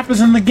when it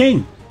happens in the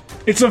game.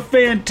 It's a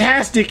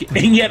fantastic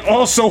and yet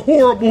also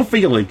horrible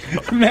feeling.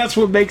 And that's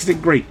what makes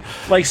it great.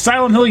 Like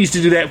Silent Hill used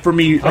to do that for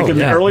me, like in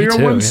the earlier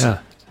ones. Yeah.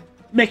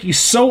 Make you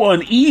so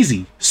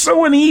uneasy.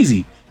 So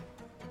uneasy.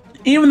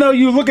 Even though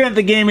you're looking at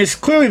the game, it's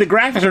clearly the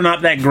graphics are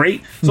not that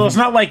great, so it's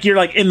not like you're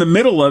like in the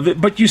middle of it,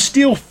 but you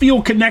still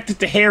feel connected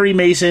to Harry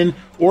Mason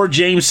or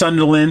James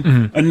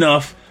Sunderland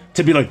enough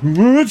to be like,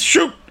 let's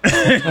shoot.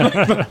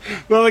 Go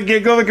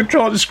to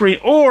control the screen.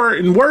 Or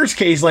in worst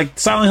case, like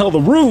Silent Hill: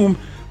 The Room,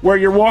 where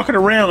you're walking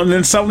around and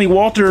then suddenly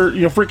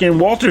freaking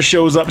Walter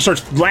shows up and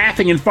starts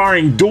laughing and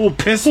firing dual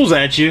pistols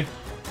at you.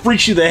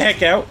 Freaks you the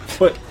heck out.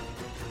 But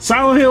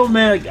Silent Hill,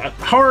 man,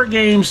 horror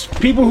games,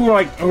 people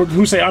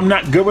who say I'm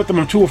not good with them,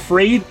 I'm too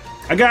afraid,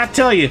 I gotta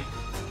tell you,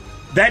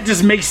 that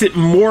just makes it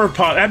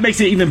that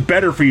makes it even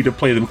better for you to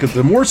play them, because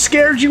the more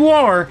scared you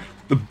are,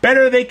 the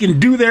better they can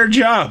do their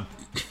job.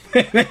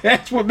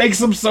 That's what makes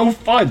them so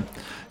fun.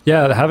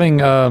 Yeah, having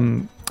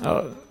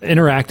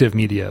interactive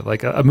media,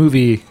 like a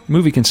movie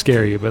can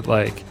scare you, but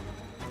like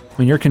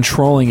when you're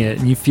controlling it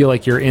and you feel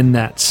like you're in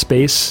that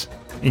space,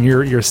 and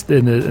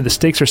the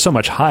stakes are so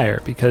much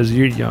higher because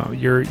it's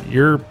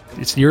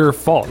your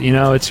fault,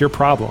 it's your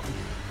problem.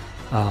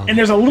 And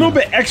there's a little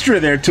bit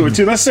extra there to it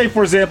too. Let's say,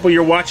 for example,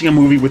 you're watching a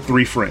movie with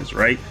three friends,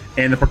 right?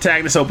 And the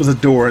protagonist opens the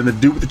door, and the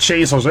dude with the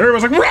chainsaw,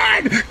 everyone's like,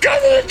 "Run! Go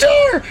to the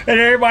door!"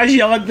 And everybody's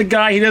yelling at the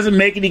guy. He doesn't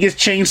make it. He gets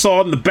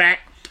chainsawed in the back.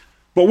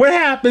 But what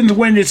happens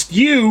when it's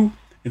you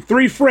and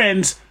three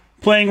friends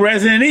playing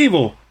Resident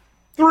Evil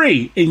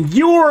 3, and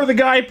you're the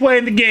guy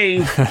playing the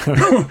game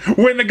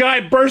when the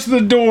guy bursts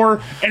the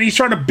door and he's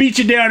trying to beat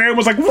you down, and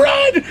everyone's like,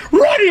 run!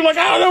 You're like,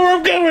 I don't know where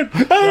I'm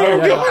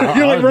going.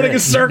 You're like running in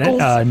circles.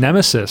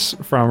 Nemesis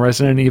from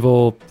Resident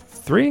Evil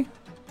 3?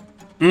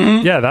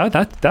 Mm-hmm. Yeah,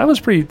 that was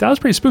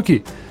pretty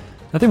spooky.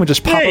 That thing would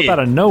just pop up out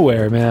of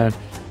nowhere, man.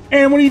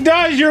 And when he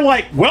dies, you're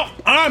like, well,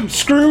 I'm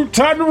screwed.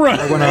 Time to run.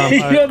 When you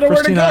don't know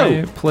where to go.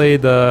 I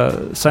played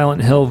the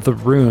Silent Hill: The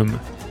Room,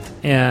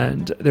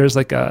 and there's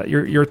like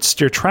you're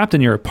trapped in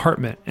your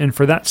apartment, and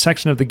for that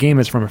section of the game,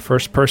 it's from a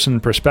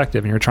first-person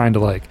perspective, and you're trying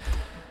to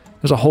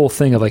there's a whole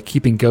thing of like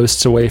keeping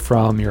ghosts away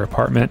from your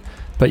apartment,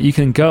 but you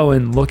can go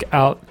and look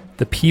out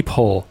the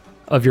peephole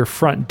of your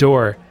front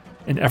door,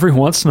 and every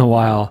once in a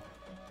while,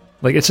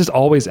 like it's just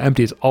always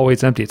empty. It's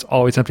always empty. It's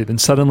always empty. Then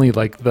suddenly,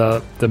 like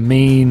the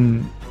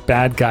main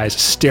bad guy's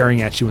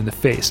staring at you in the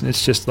face, and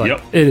it's just like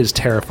it is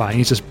terrifying.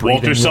 He's just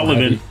breathing. Walter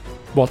Sullivan.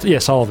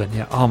 Sullivan.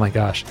 Yeah. Oh my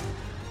gosh.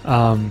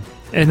 And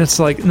it's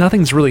like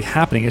nothing's really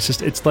happening.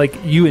 It's like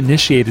you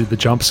initiated the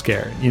jump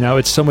scare.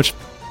 It's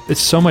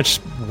so much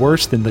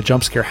worse than the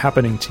jump scare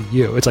happening to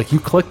you. It's like you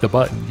clicked the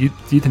button. You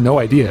had no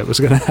idea it was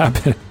going to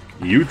happen.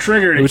 You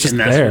triggered it. It was just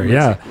there.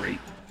 Yeah. Great.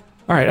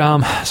 All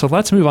right. So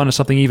let's move on to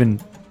something even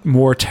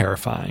more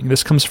terrifying.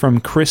 This comes from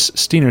Chris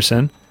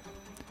Steenerson,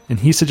 and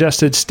he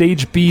suggested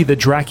Stage B: The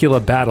Dracula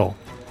Battle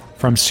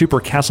from Super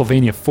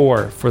Castlevania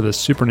 4 for the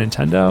Super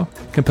Nintendo,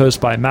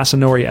 composed by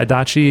Masanori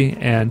Adachi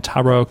and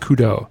Taro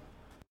Kudo.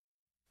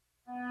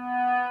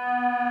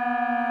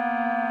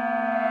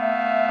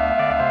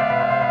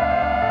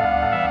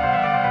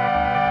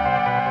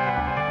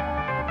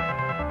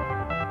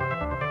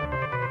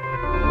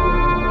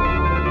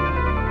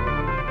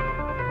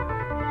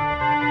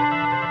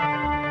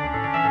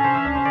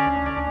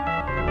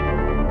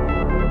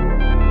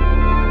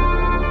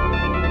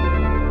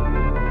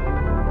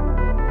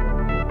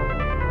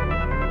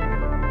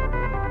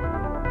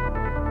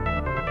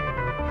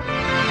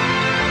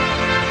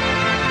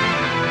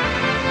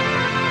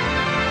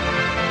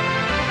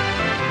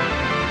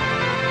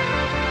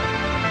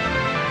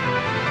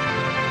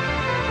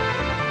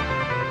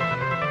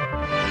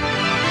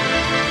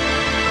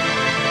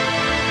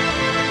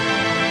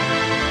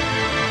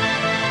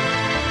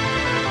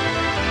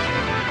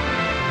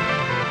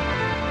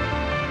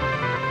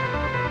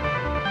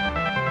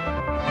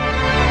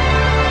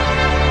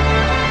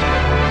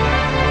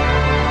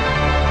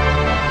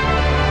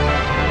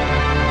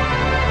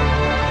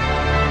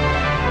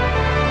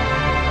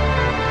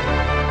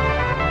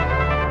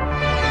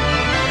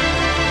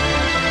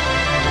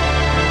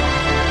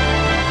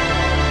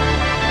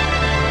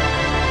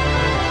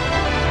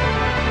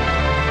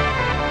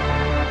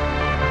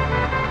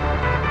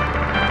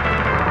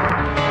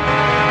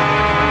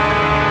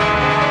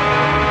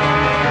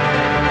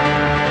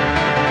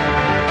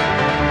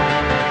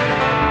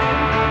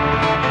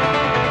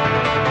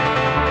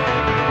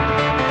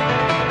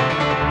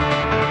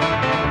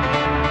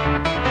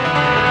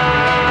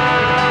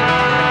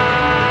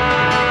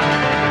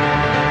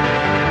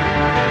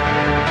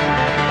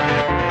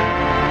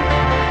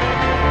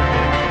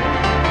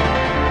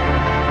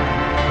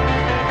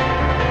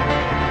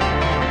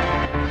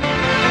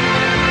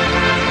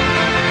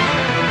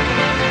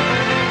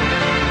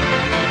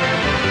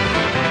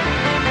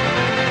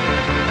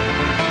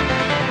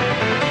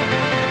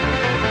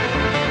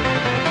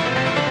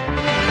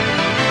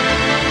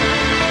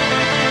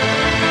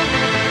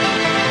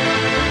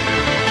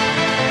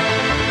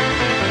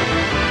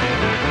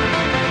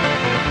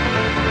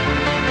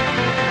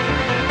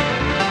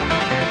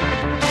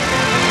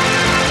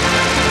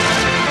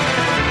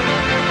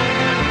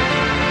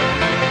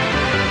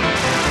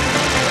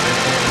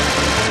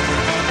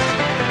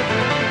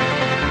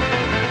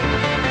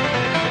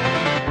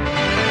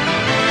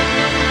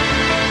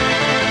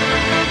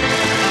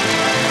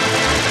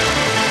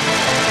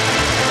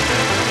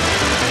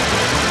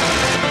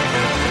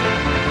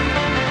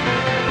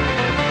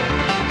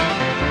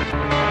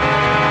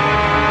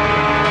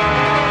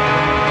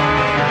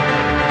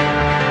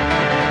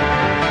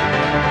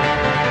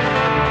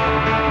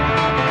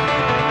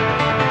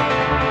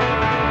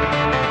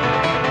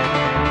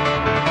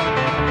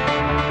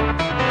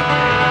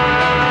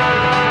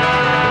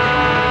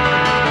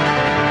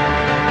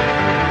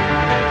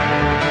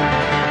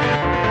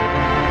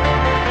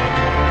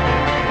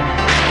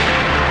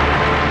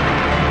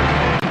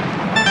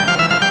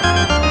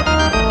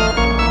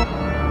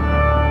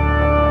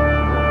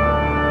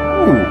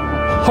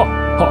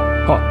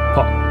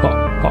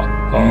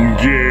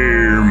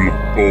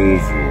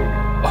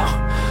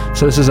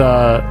 So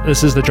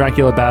this is the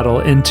Dracula battle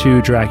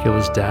into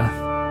Dracula's death.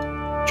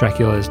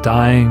 Dracula is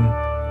dying.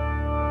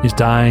 He's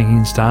dying.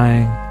 He's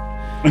dying.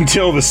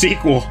 Until the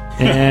sequel.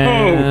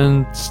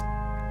 And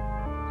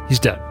he's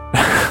dead.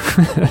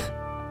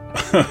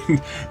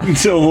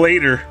 Until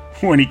later,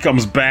 when he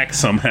comes back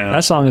somehow.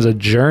 That song is a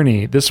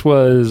journey. This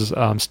was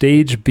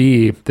Stage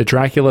B, the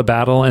Dracula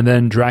battle, and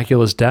then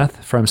Dracula's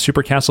death from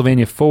Super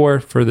Castlevania 4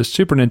 for the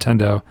Super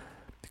Nintendo,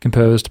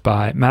 composed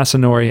by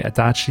Masanori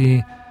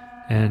Adachi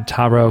and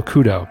Taro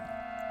Kudo.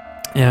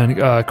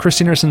 And Chris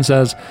Anderson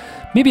says,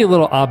 maybe a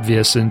little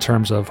obvious in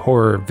terms of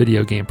horror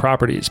video game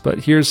properties, but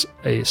here's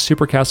a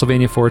Super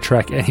Castlevania 4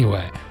 track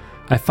anyway.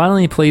 I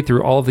finally played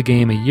through all of the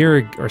game a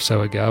year or so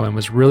ago and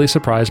was really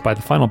surprised by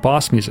the final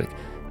boss music.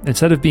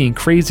 Instead of being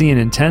crazy and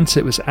intense,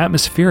 it was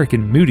atmospheric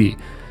and moody.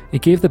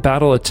 It gave the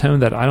battle a tone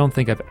that I don't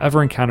think I've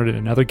ever encountered in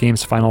another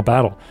game's final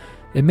battle.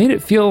 It made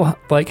it feel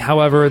like,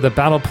 however the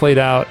battle played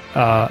out,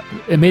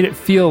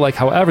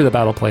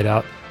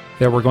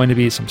 there were going to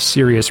be some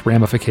serious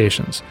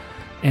ramifications.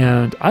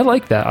 And I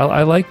like that.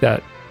 I like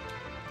that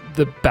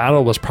the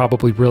battle was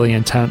probably really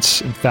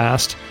intense and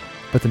fast,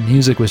 but the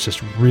music was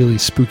just really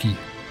spooky.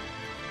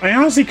 I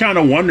honestly kind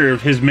of wonder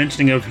if his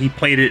mentioning of he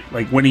played it,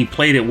 like when he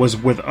played it, was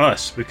with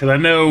us. Because I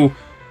know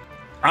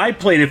I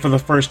played it for the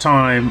first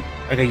time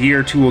like a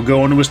year or two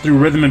ago, and it was through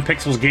Rhythm and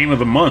Pixel's Game of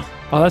the Month.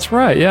 Oh, that's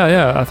right.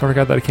 Yeah. I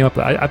forgot that it came up.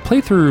 I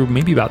played through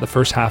maybe about the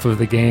first half of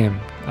the game,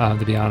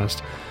 to be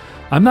honest.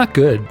 I'm not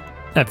good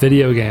at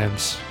video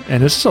games,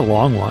 and this is a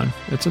long one.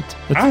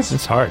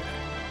 It's hard.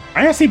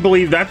 I actually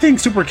believe that. I think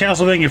Super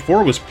Castlevania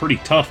 4 was pretty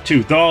tough,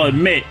 too. Though I'll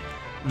admit,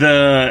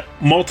 the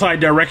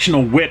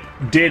multi-directional whip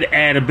did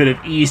add a bit of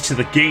ease to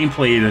the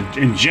gameplay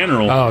in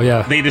general. Oh,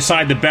 yeah. They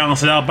decided to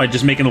balance it out by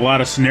just making a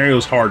lot of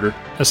scenarios harder.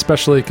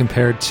 Especially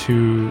compared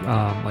to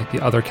like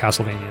the other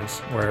Castlevanias,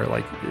 where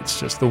like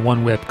it's just the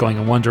one whip going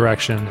in one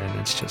direction, and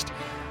it's just,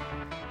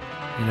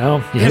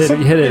 you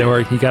hit it, or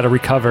you got to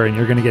recover, and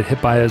you're going to get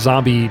hit by a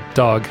zombie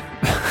dog.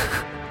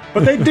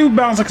 But they do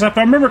balance it, because if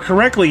I remember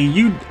correctly,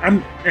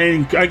 and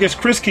I guess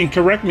Chris can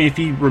correct me if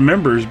he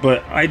remembers,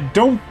 but I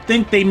don't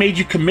think they made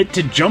you commit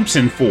to jumps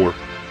in 4.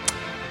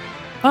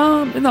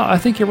 No, I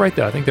think you're right,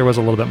 though. I think there was a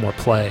little bit more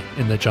play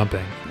in the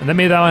jumping. And that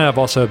might have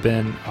also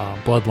been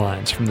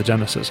Bloodlines from the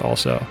Genesis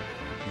also.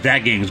 That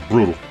game is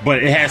brutal,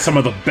 but it has some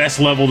of the best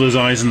level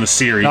designs in the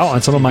series. Oh,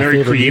 and some of my very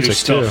favorite creative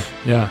music,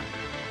 stuff. too. Yeah.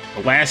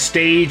 The last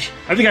stage,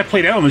 I think I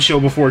played that on the show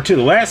before, too.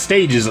 The last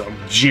stage is a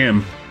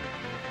gem.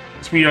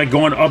 It's when you're like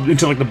going up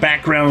into like the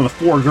background and the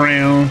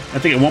foreground. I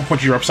think at one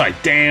point you're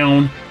upside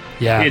down.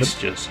 Yeah, it's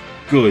just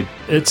good.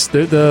 It's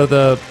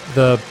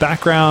the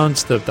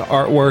backgrounds, the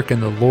artwork,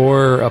 and the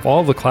lore of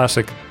all the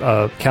classic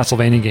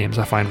Castlevania games.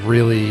 I find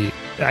really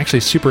actually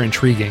super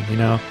intriguing.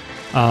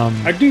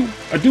 I do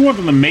want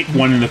them to make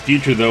one in the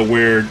future though,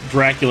 where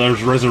Dracula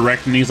is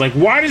resurrected and he's like,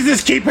 "Why does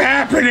this keep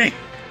happening?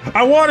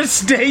 I want to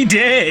stay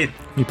dead."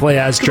 You play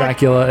as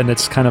Dracula, and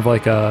it's kind of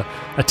like a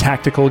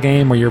tactical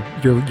game where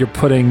you're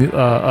putting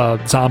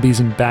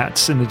zombies and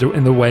bats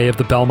in the way of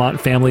the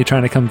Belmont family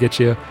trying to come get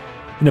you,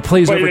 and it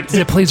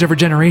plays over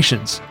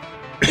generations.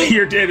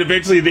 You're dead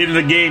eventually. At the end of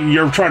the game,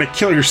 you're trying to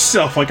kill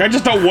yourself. Like, I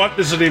just don't want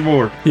this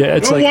anymore. Yeah,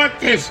 it's I don't want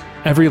this.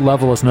 Every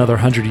level is another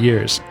 100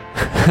 years.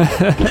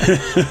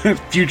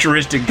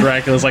 Futuristic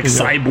Dracula's like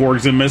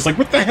cyborgs and it's like,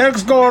 what the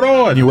heck's going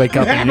on? And you wake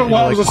up and you're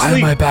like, why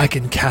am I back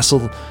in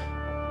Castlevania?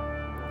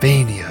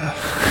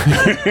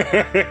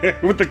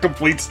 With the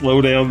complete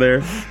slowdown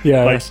there.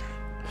 Yeah.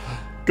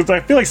 Because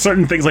I feel like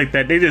certain things like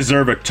that, they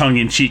deserve a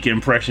tongue-in-cheek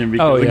impression.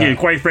 Because, again,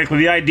 quite frankly,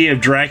 the idea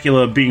of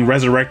Dracula being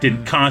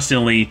resurrected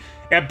constantly,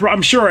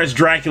 I'm sure as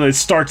Dracula, it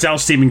starts out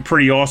seeming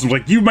pretty awesome. It's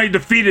like, you may have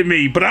defeated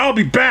me, but I'll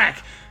be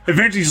back.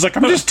 Eventually, he's like,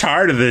 I'm just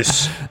tired of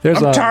this.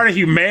 I'm tired of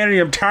humanity.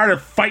 I'm tired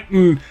of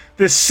fighting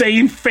the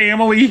same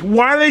family.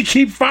 Why do they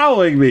keep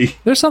following me?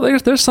 There's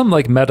some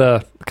like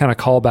meta kind of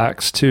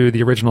callbacks to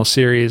the original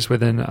series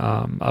within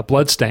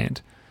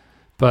Bloodstained,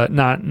 but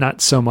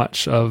not so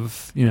much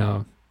of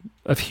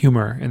of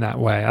humor in that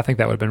way. I think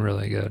that would have been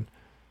really good.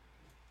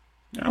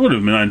 I would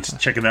have been on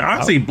checking that.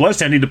 Honestly,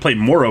 Bloodstained I need to play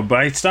more of, but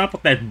I stopped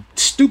with that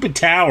stupid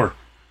tower.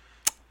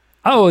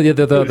 Oh yeah,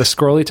 the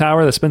scrolly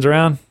tower that spins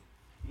around.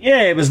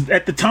 Yeah, it was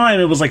at the time.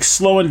 It was like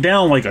slowing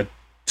down like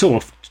to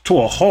a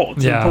halt.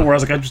 To the point where I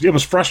was like, it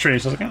was frustrating.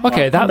 So I was like,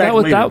 okay,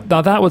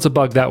 that was a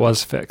bug that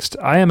was fixed.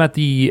 I am at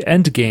the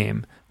end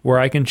game where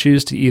I can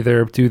choose to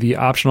either do the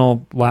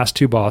optional last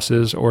 2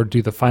 bosses or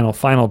do the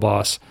final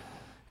boss,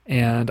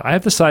 and I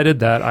have decided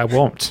that I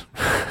won't.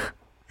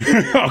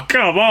 Oh,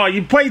 come on.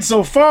 You played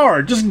so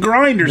far. Just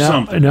grind or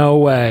something. No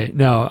way.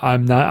 No,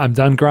 I'm not. I'm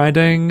done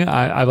grinding.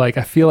 I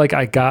feel like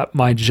I got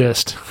my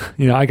gist.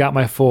 I got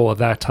my full of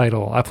that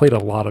title. I played a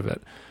lot of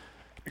it.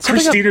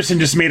 Chris Steederson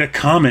just made a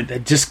comment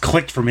that just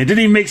clicked for me. It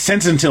didn't even make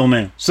sense until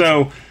now.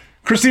 So,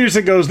 Chris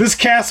Steederson goes, this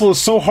castle is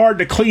so hard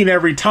to clean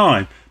every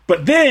time.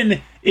 But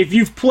then, if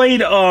you've played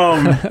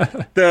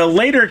the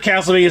later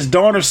Castlevanias,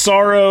 Dawn of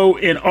Sorrow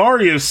and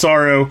Aria of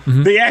Sorrow,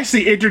 they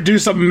actually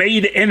introduce a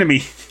maid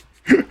enemy.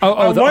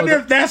 I wonder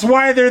if that's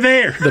why they're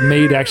there. The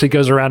maid actually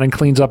goes around and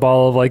cleans up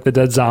all of like the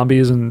dead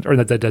zombies or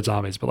not the dead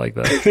zombies, but like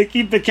they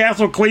keep the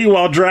castle clean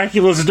while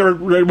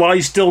while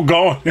he's still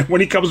gone. When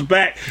he comes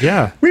back,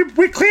 yeah, we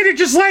cleaned it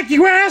just like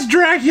you asked,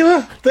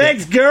 Dracula.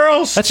 Thanks,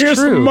 girls. That's Here's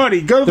true. some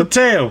money. Go to the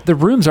tail. The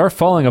rooms are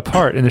falling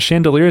apart and the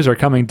chandeliers are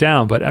coming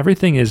down, but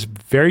everything is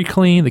very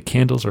clean. The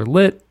candles are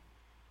lit.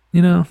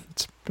 You know,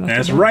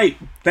 that's right.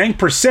 Thank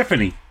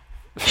Persephone.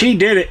 She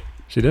did it.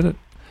 She did it.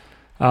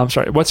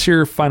 Sorry, what's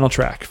your final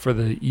track for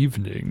the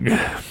evening?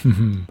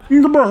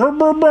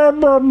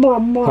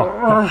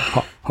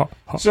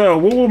 So,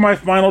 what will my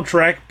final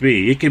track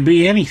be? It could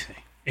be anything.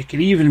 It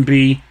could even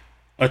be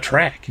a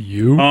track.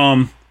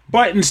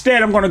 But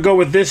instead, I'm going to go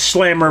with this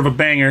slammer of a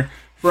banger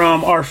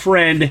from our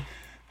friend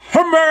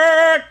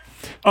Hermit.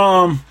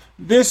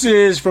 This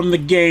is from the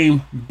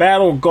game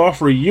Battle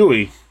Golfer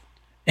Yui,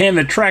 and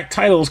the track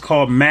title is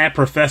called Mad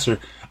Professor.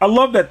 I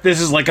love that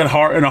this is like in a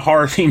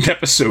horror themed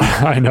episode.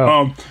 I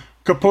know.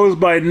 Composed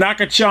by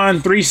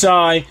Nakachan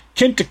 3sai,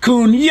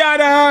 Kentakun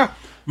Yada,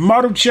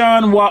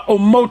 Maruchan wa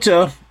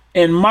Omota,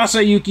 and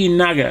Masayuki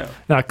Nagao.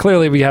 Now,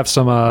 clearly, we have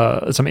some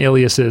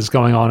aliases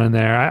going on in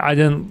there. I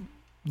didn't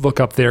look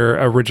up their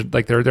original,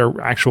 like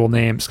their actual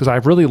names, because I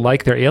really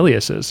like their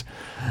aliases.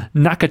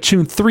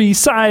 Nakachun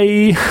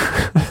 3sai.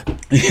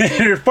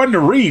 They're fun to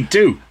read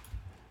too.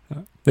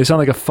 They sound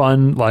like a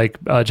fun, like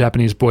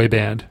Japanese boy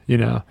band, you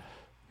know.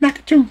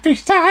 Nakachun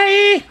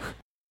 3sai.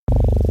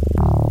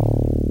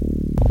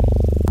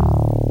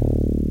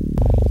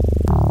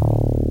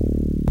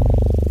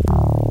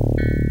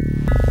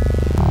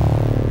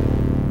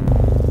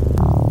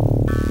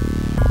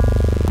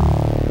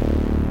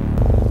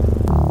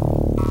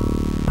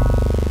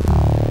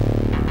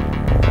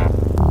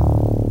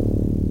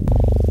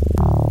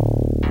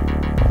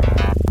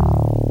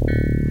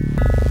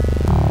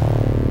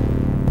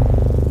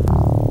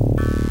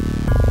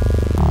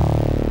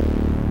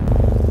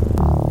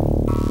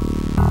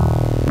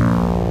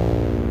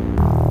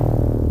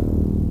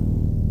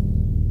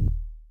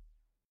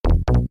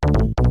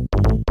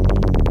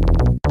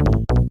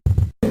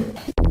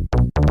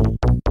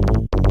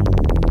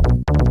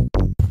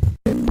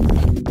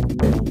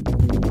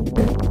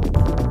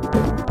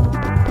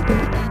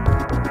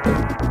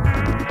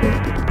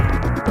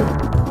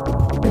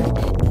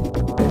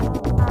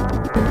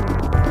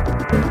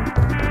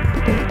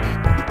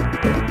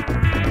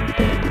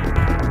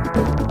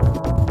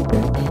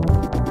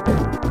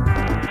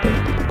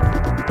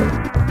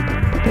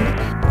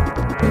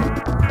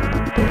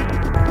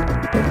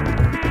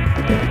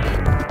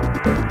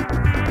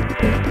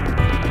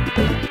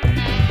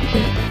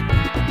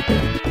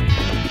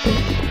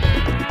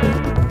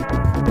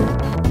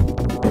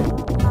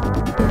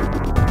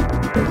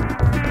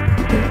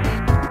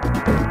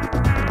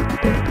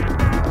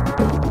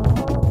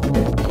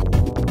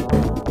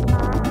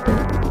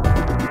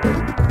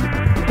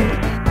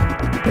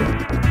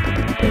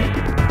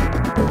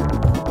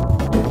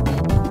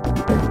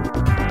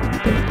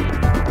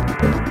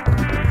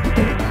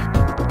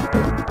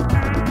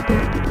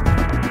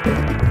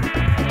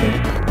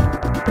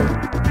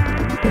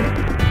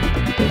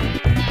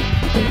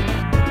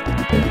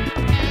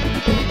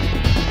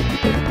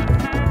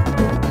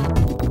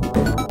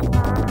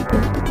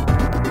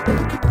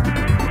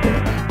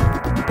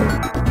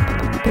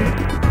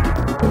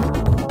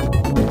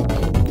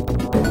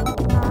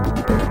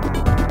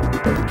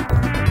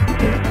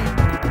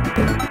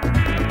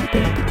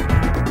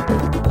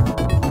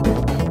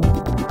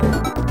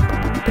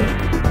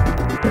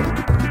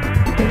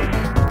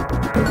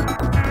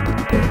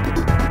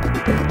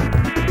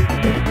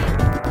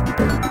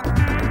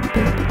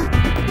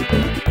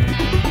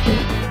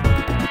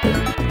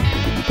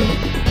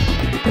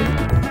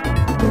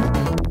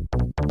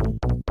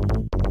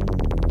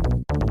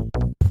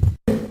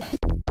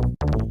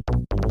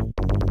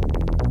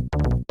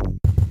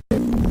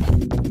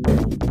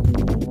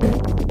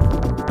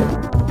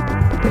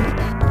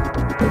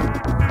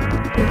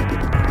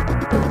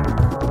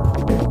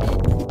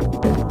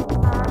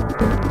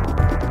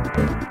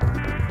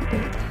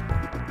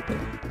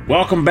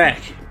 Welcome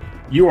back.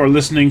 You are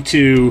listening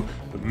to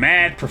the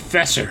Mad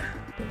Professor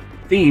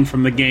theme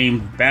from the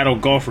game Battle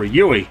Golfer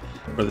Yui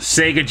for the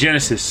Sega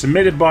Genesis,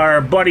 submitted by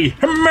our buddy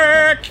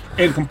Hermit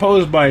and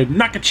composed by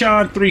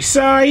Nakachan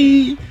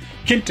 3sai,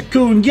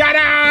 Kentakun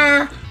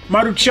Yada,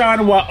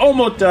 Maruchan wa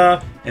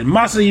Omota, and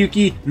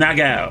Masayuki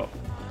Nagao.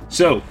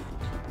 So,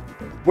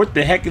 what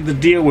the heck is the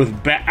deal with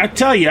I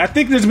tell you, I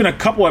think there's been a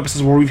couple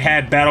episodes where we've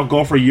had Battle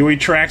Golfer Yui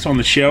tracks on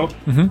the show,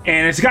 and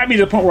it's got me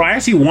to the point where I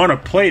actually want to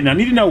play it. And I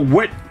need to know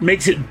what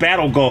makes it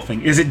battle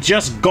golfing. Is it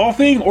just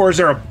golfing, or is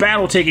there a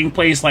battle taking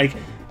place, like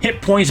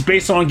hit points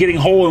based on getting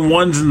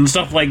hole-in-ones and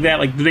stuff like that?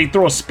 Like, do they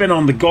throw a spin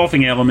on the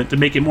golfing element to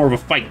make it more of a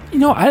fight? You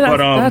know,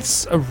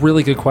 that's a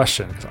really good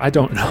question, because I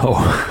don't know.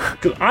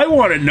 Because I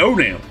want to know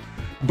now.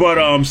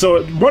 But,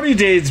 so, one of these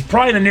days,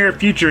 probably in the near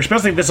future,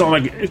 especially if it's on,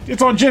 like,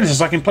 it's on Genesis,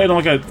 so I can play it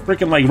on, like, a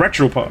freaking, like,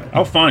 Retropod.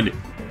 I'll find it.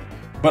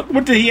 But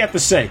what did he have to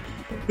say?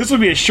 This would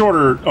be a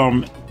shorter,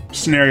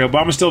 scenario, but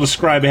I'm going to still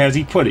describe it as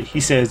he put it. He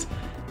says,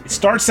 it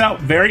starts out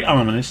very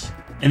ominous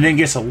and then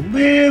gets a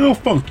little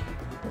funky.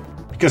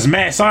 Because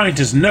mad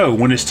scientists know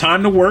when it's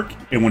time to work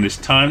and when it's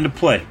time to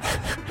play.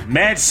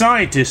 Mad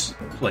scientists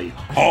play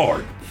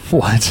hard.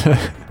 What?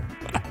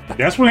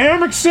 That's what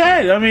Hammock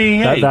said. I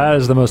mean, hey. That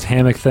is the most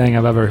Hammock thing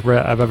I've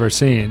ever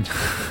seen.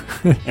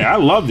 Yeah, I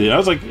loved it. I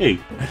was like, hey,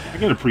 I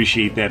can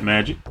appreciate that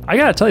magic. I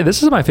gotta tell you,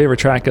 this is my favorite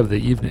track of the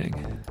evening.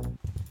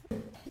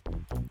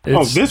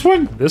 This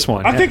one? This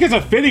one. I think it's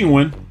a fitting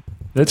one.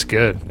 It's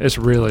good. It's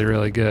really,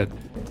 really good.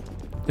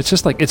 It's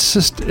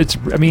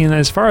I mean,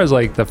 as far as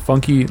like the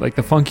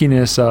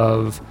funkiness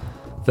of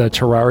the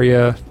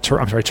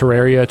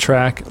Terraria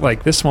track,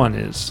 like this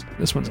one's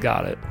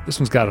got it. This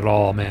one's got it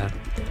all, man.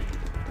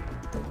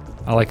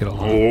 I like it a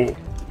lot. Oh.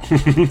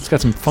 It's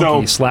got some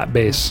funky slap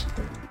bass.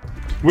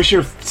 What's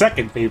your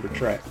second favorite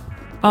track?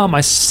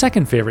 My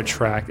second favorite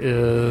track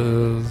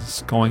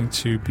is going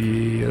to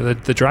be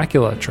the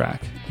Dracula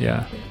track.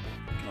 Yeah.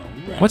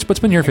 Right. What's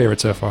been your favorite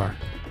so far?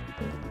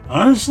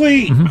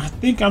 Honestly, I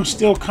think I'm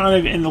still kind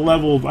of in the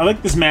level of, I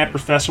like this Mad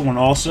Professor one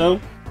also,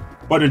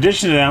 but in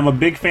addition to that, I'm a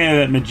big fan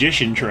of that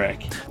Magician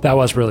track. That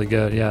was really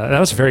good, yeah.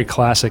 That was very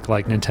classic,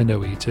 like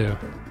Nintendo-y, too.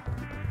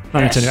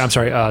 Not yes. Nintendo, I'm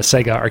sorry,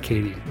 Sega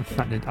Arcade.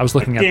 I was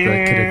looking at the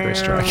Kid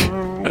Icarus track.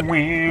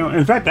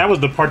 In fact, that was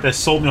the part that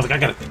sold me. I was like,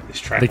 I gotta take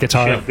this track. The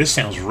guitar. This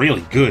sounds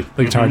really good.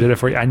 The guitar did it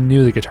for you? I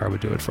knew the guitar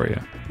would do it for you.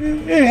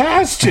 It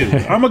has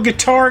to. I'm a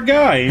guitar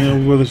guy. You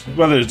know,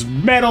 whether it's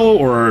metal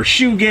or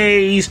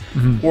shoegaze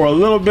or a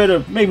little bit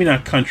of, maybe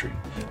not country.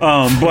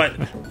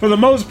 But for the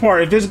most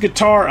part, if there's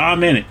guitar,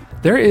 I'm in it.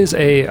 There is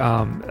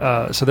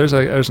there's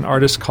an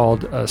artist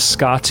called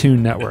Ska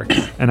Tune Network,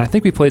 and I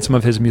think we played some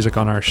of his music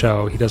on our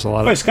show. He does a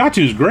lot of Ska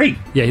Tune's great.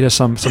 Yeah, he does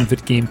some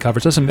vid game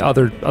covers, does some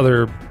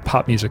other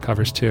pop music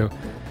covers too.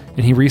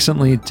 And he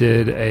recently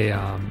did a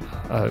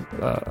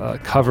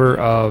cover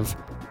of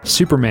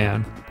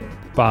Superman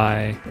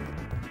by,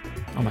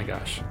 oh my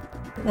gosh,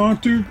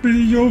 Want to be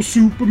your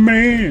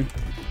Superman,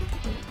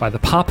 by the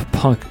pop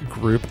punk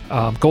group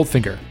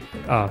Goldfinger.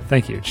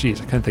 Thank you.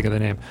 Jeez, I couldn't think of the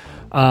name.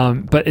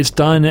 But it's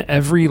done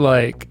every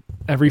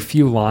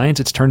few lines,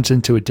 it turns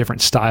into a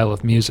different style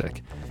of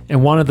music.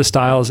 And one of the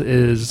styles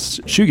is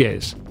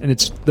shoegaze, and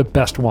it's the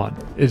best one.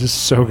 It is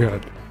so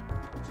good.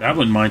 I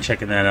wouldn't mind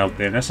checking that out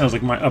there. That sounds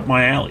like up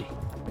my alley.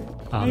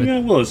 Maybe I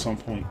will at some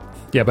point.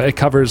 Yeah, but it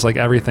covers like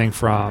everything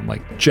from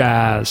like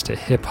jazz to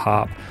hip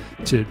hop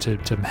to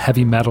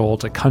heavy metal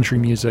to country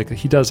music.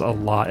 He does a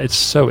lot. It's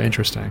so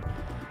interesting.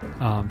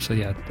 So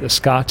yeah, the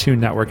Ska Tune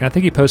Network. And I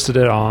think he posted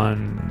it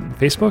on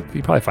Facebook.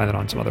 You probably find it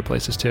on some other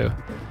places too.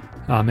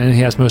 And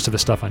he has most of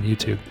his stuff on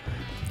YouTube.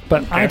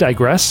 But okay. I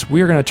digress.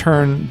 We are going to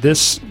turn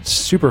this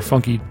super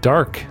funky,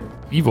 dark,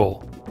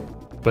 evil,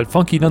 but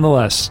funky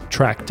nonetheless,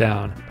 track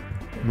down.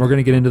 And we're going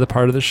to get into the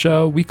part of the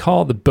show we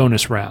call the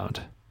bonus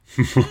round.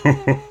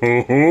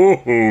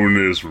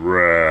 Bonus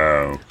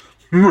round.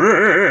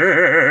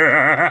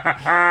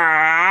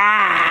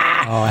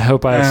 I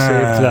hope I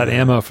saved that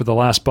ammo for the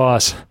last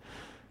boss.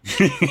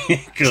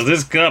 Because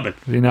it's coming.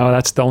 You know,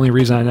 that's the only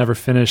reason I never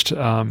finished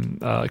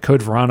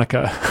Code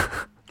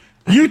Veronica.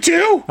 You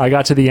too? I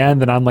got to the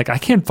end and I'm like, I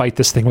can't fight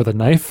this thing with a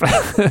knife.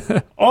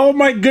 All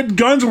my good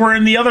guns were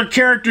in the other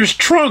character's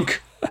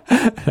trunk.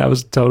 I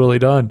was totally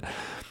done.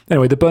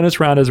 Anyway, the bonus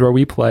round is where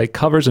we play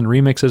covers and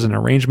remixes and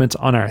arrangements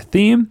on our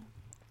theme.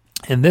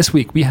 And this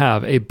week we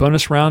have a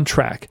bonus round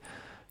track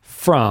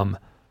from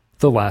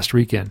The Last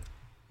Weekend.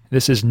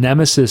 This is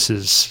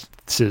Nemesis's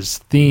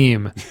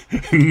theme.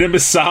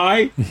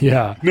 Nemesi?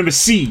 Yeah.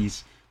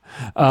 Nemesis.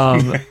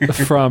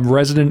 From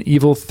Resident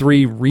Evil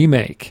 3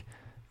 Remake,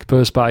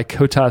 composed by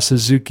Kota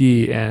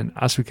Suzuki and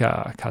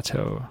Asuka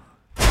Kato.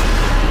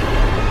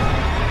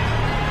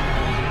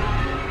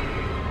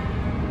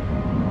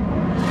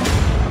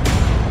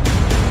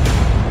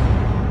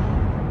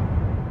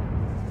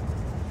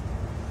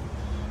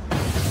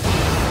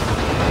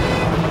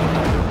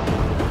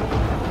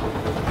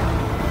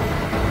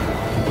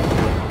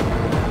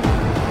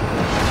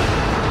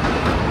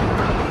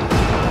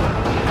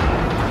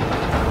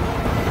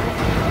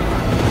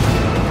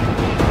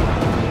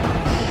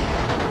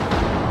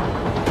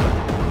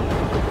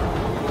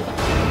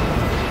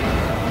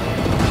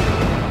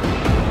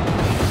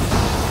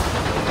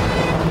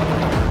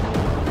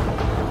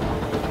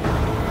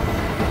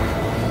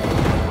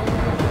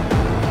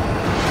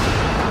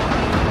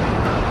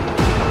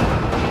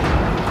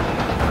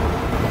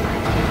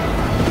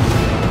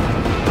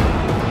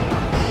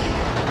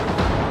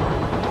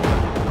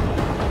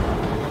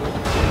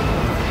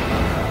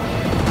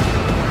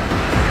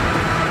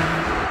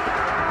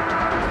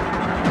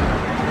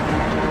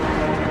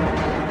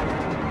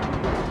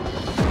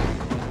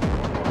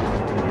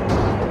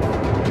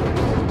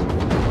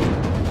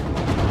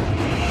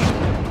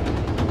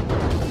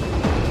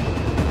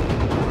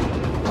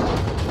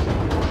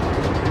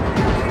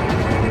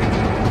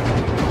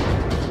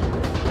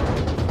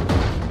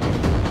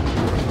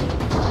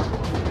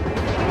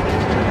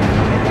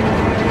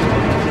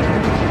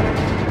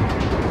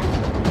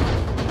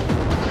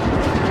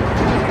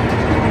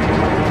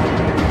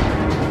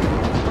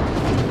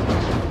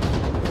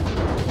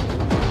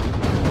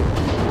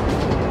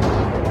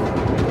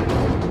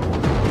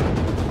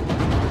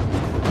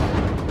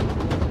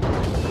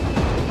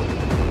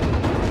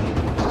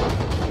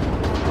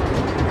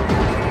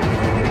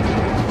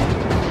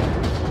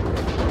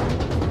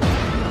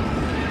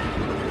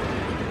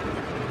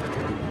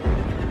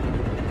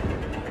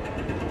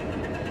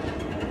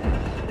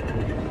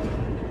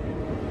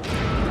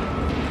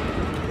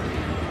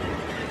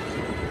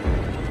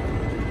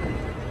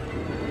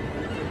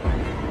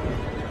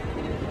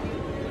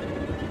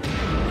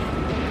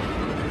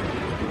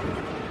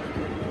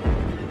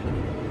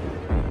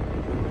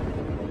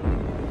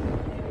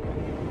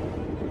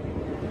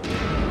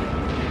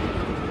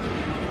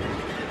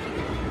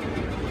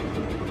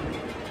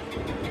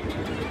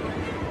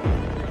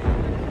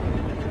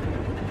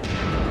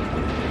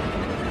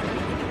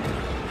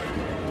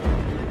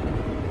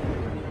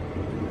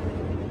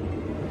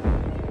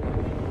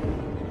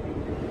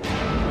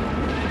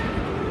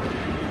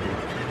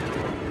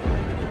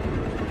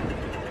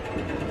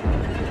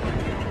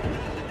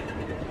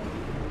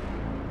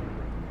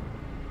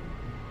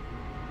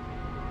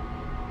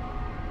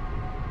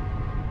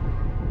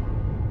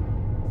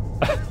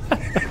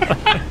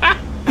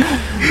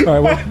 All right,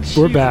 well,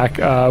 we're back.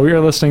 We are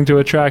listening to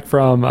a track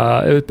from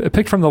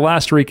picked from the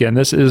last weekend.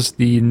 This is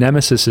the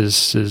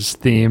Nemesis's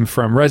theme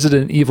from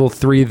Resident Evil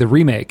 3, the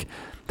remake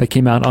that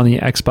came out on the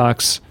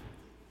Xbox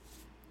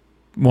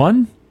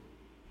One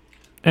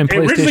and PlayStation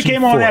 4. It originally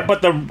came on that,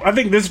 but I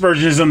think this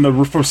version is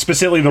in for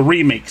specifically the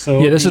remake.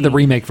 So yeah, this is the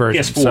remake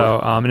version. PS4. So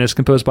and it's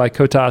composed by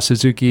Kota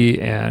Suzuki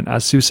and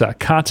Asusa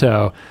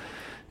Kato.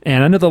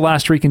 And I know the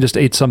last weekend just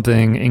ate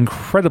something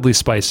incredibly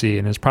spicy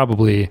and is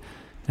probably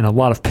in a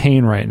lot of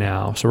pain right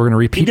now. So we're going to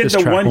repeat this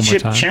track one more time. He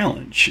did the one chip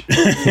challenge.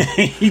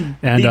 he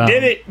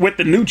did it with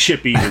the new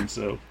chip even.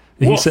 So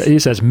he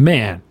says,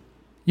 man,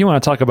 you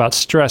want to talk about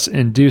stress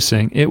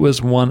inducing. It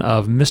was one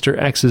of Mr.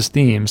 X's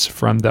themes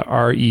from the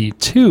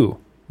RE2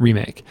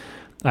 remake.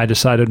 I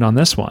decided on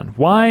this one.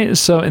 Why?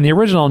 So in the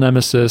original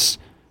Nemesis,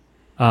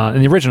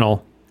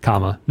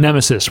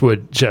 Nemesis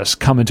would just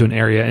come into an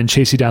area and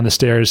chase you down the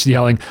stairs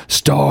yelling,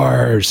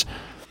 stars!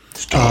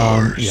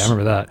 Stars. Yeah, I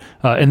remember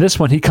that. In this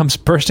one, he comes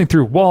bursting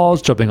through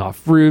walls, jumping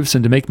off roofs,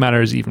 and to make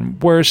matters even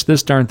worse,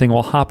 this darn thing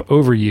will hop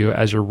over you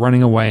as you're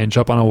running away and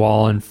jump on a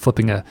wall and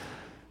flipping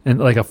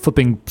like a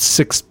flipping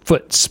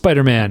 6-foot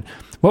Spider-Man.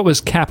 What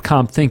was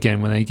Capcom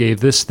thinking when they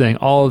gave this thing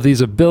all of these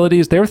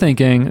abilities? They were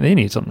thinking they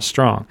need something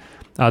strong.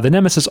 The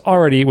Nemesis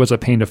already was a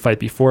pain to fight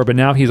before, but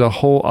now he's a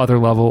whole other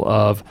level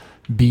of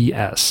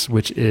BS,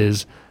 which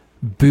is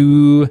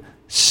boo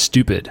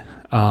stupid.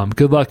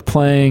 Good luck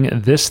playing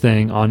this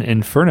thing on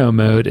Inferno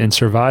mode and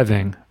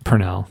surviving,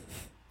 Purnell.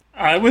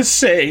 I was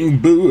saying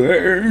boo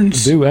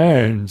earns. Boo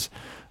earns.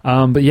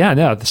 But yeah,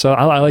 no, so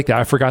I like that.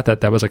 I forgot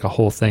that was like a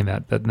whole thing,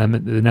 that the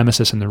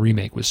Nemesis in the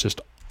remake was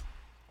just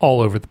all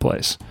over the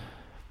place.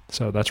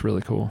 So that's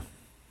really cool.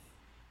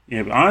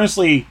 Yeah, but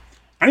honestly,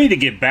 I need to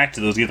get back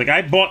to those games. Like,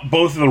 I bought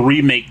both of the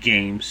remake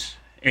games,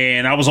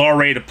 and I was all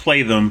ready to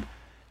play them.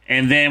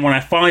 And then when I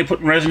finally put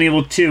in Resident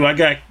Evil 2, I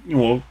got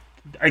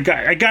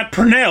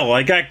Purnell.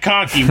 I got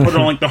cocky and put it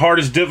on like the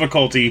hardest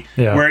difficulty,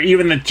 where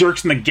even the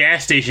jerks in the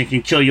gas station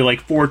can kill you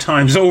like 4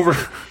 times over.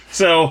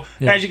 So,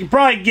 as you can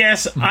probably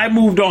guess, I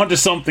moved on to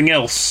something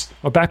else.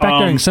 Well, back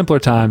during simpler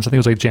times, I think it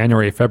was like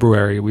January,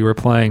 February, we were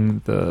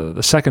playing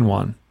the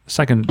second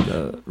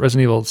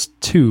Resident Evil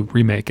 2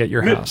 remake at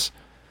your house.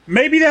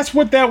 Maybe that's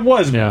what that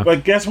was. Yeah.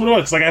 Like, guess what it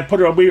was? Like,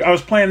 I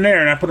was playing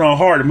there, and I put it on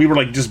hard, and we were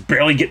like just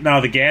barely getting out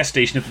of the gas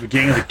station at the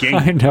beginning of the game.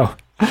 I know.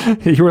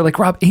 You were like,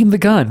 Rob, aim the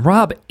gun.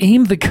 Rob,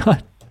 aim the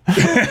gun.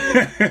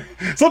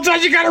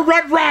 Sometimes you gotta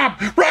run,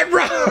 Rob. Run,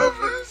 Rob.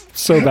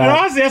 So bad. And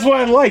honestly, that's what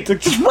I liked.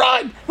 Like, just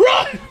run.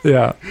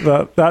 Yeah,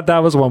 that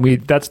was one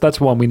that's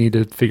one we need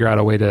to figure out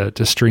a way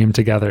to stream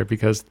together,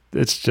 because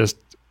it's just,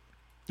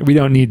 we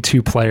don't need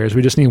 2 players.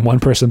 We just need one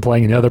person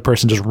playing and the other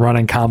person just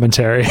running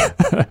commentary.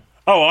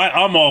 Oh,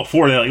 I'm all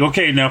for that. Like,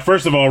 okay, now,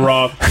 first of all,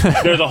 Rob,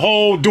 there's a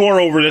whole door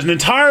over. There's an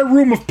entire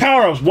room of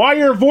power-ups. Why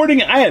you're avoiding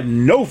it, I have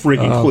no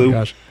freaking clue. Oh,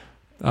 gosh.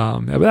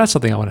 But that's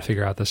something I want to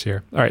figure out this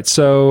year. All right,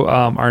 so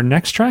our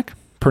next track,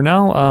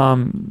 Purnell,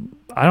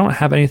 I don't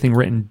have anything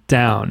written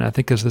down. I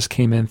think because this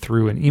came in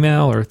through an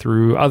email or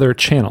through other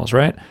channels,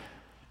 right?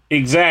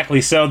 Exactly.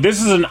 So this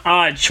is an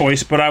odd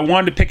choice, but I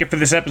wanted to pick it for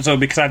this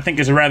episode because I think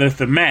it's rather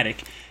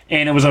thematic,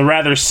 and it was a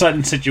rather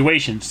sudden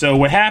situation. So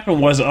what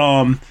happened was,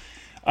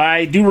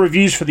 I do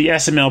reviews for the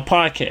SML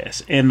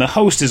podcast, and the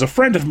host is a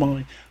friend of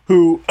mine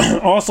who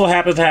also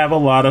happens to have a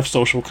lot of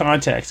social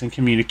contacts and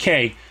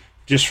communique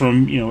just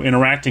from,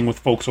 interacting with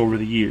folks over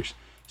the years.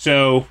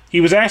 So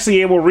he was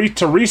actually able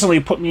to recently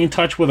put me in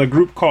touch with a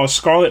group called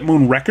Scarlet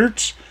Moon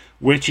Records,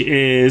 which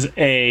is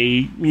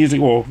a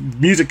music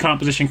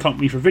composition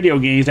company for video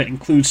games that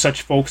includes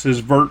such folks as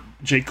Vert,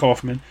 Jake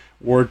Kaufman,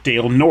 or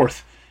Dale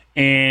North.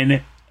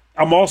 And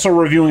I'm also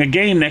reviewing a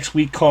game next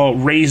week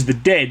called Raise the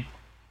Dead,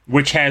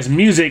 which has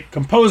music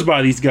composed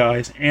by these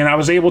guys, and I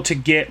was able to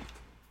get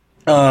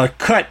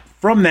cut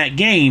from that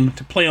game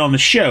to play on the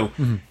show.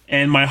 Mm-hmm.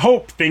 And my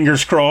hope,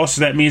 fingers crossed,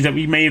 that means that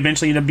we may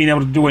eventually end up being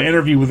able to do an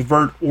interview with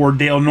Vert or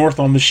Dale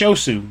North on the show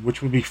soon,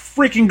 which would be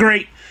freaking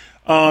great,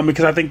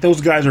 because I think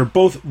those guys are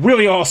both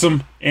really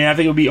awesome, and I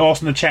think it would be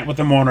awesome to chat with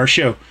them on our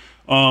show.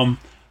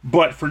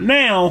 But for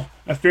now,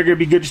 I figured it'd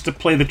be good just to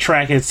play the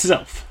track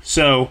itself.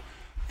 So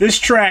this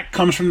track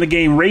comes from the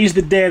game Raise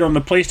the Dead on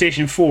the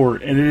PlayStation 4,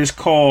 and it is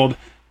called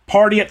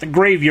Party at the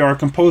Graveyard,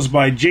 composed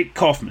by Jake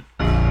Kaufman.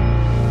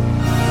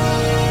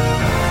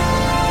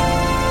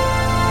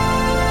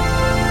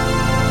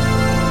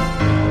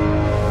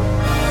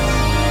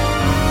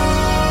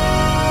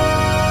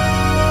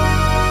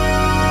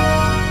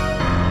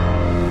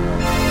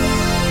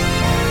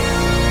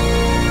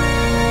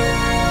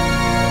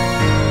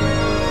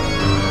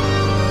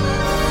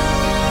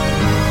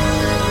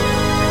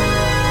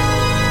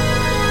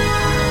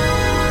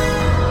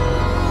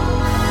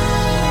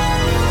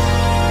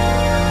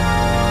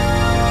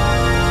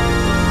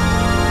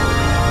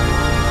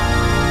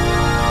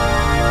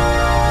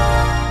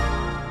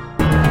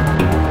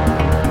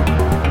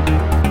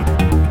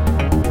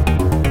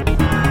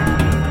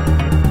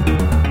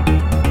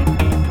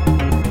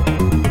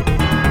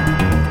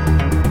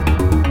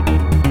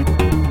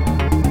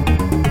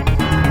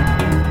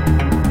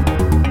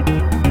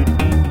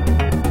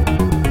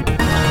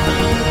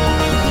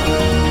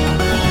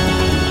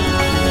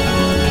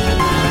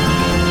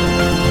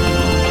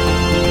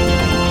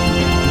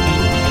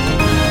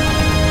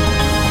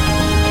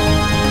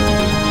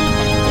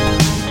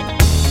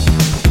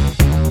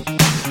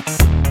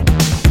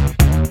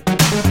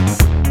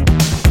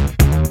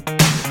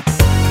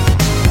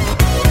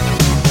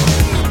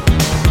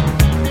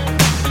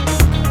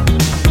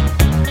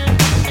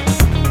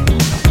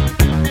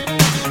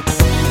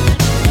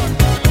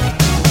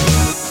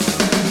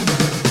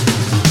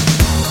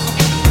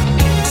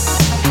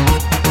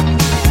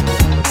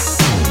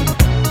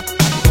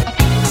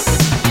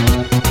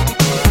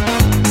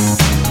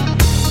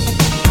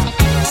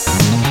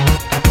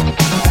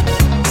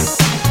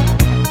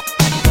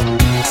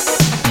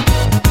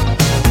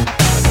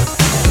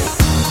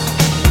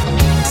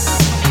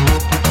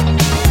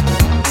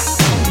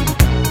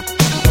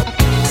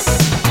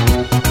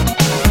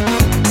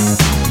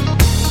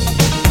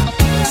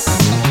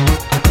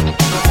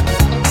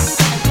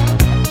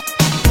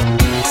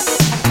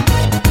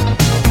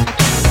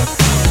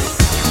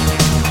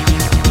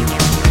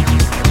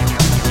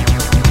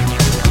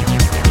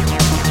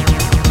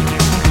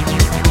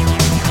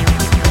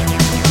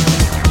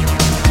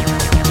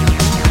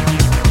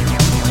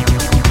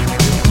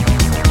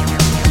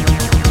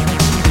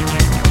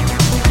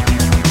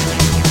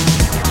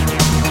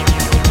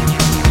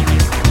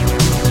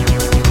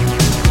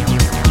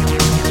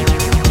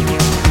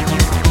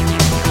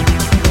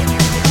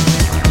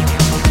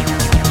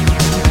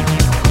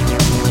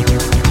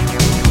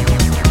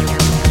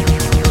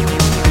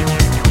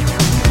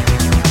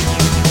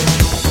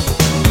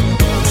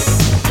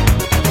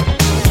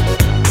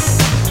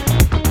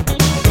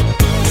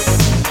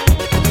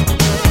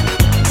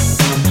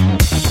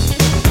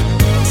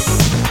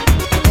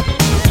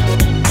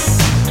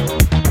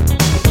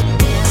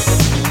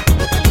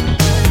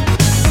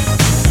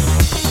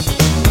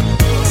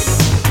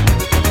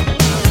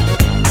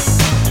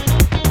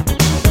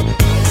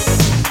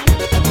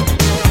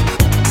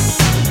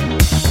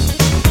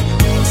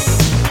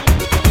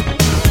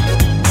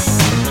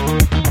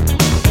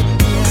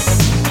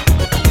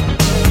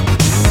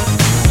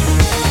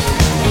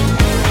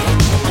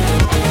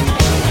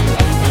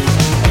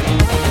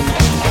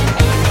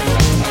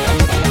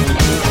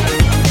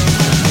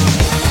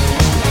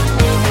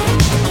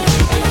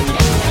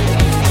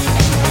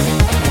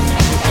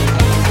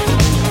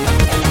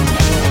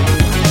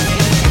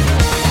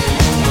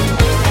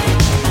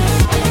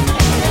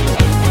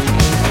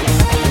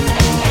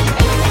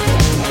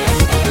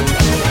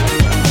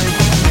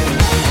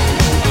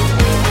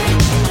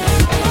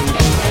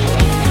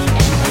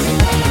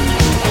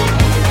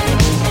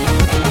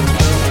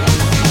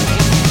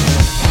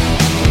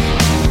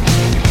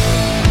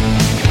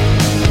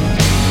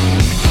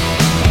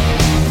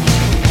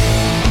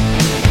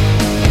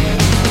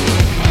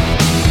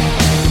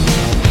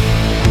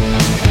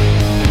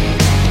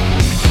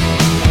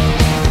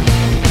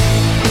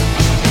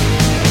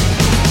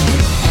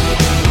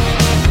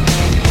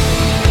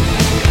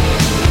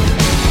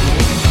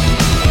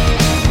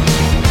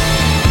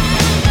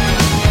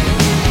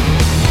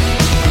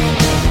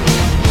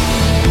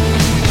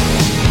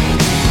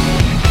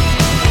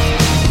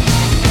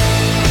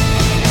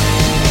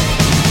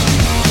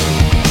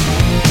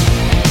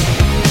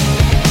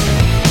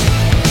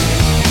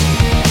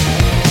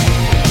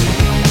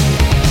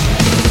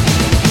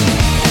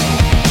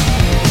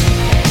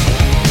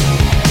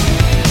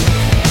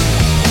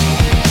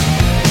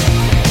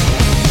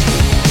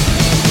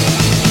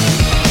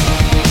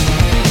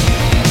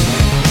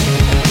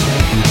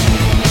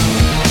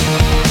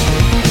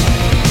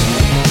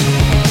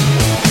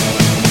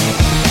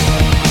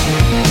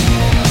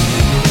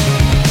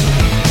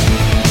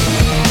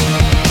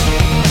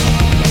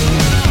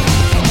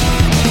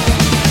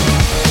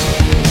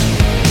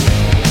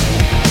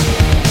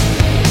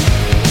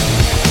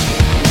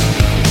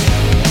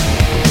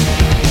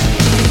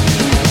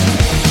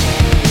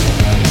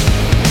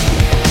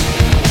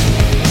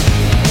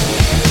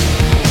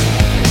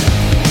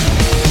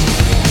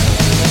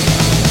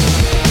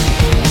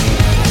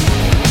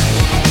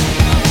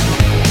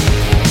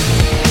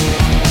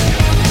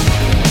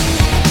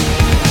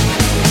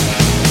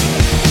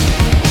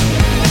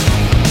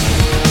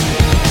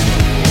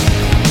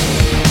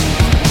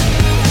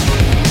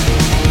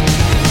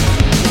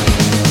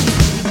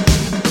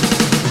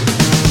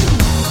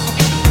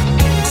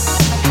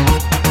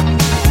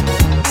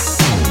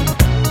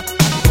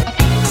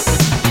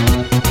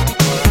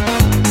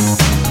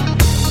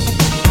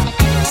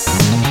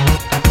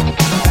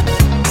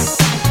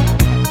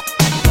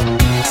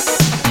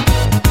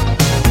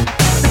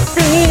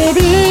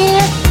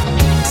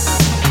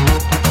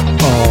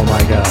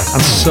 I'm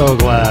so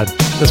glad.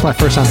 That's my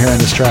first time hearing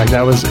this track.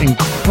 That was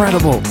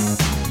incredible.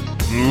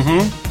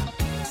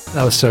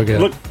 That was so good.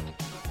 Look,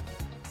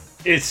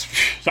 it's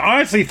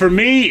honestly for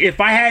me. If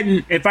I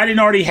didn't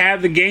already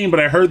have the game, but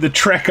I heard the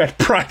track, I'd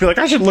probably be like,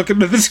 I should look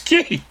into this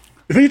game.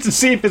 I need to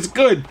see if it's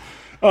good.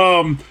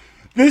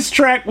 This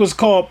track was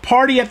called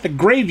 "Party at the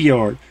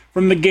Graveyard"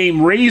 from the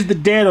game Raise the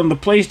Dead on the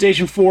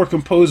PlayStation 4,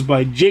 composed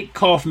by Jake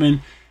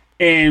Kaufman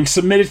and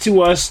submitted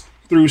to us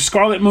through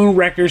Scarlet Moon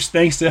Records,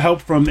 thanks to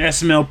help from the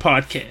SML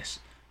Podcast.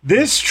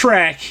 This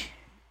track,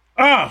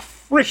 oh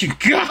freaking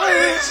god,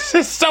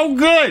 it's so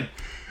good.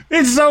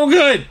 It's so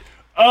good.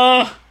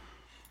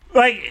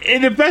 Like,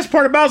 and the best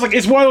part about it is, like,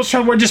 it's one of those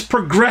tracks where it just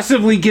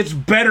progressively gets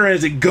better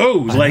as it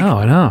goes. I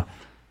know.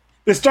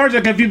 It starts,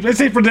 like, if you, let's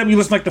say for them, you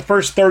listen like the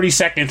first 30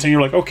 seconds and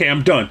you're like, okay,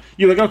 I'm done.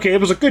 You're like, okay,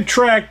 it was a good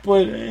track,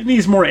 but it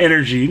needs more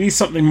energy. It needs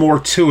something more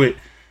to it.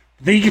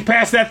 Then you get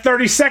past that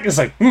 30 seconds,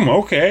 like,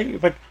 okay.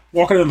 Like,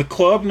 walking into the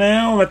club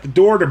now, I'm at the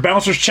door, the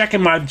bouncer's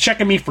checking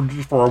me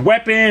for a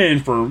weapon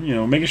and for,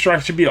 making sure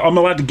I'm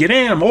allowed to get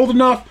in, I'm old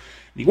enough.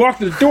 You walk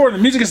to the door, and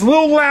the music is a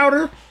little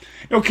louder.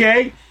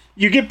 Okay,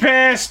 you get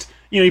past,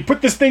 you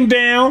put this thing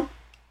down,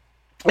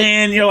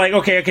 and you're like,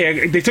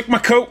 okay, they took my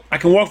coat, I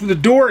can walk through the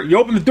door, you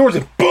open the doors,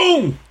 and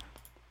boom!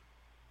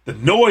 The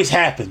noise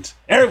happens.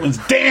 Everyone's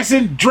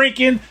dancing,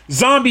 drinking,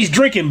 zombies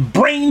drinking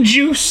brain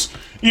juice,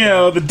 the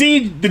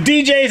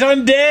DJ's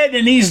undead,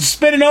 and he's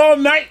spinning all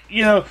night,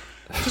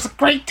 It's just a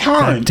great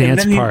time. That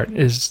dance part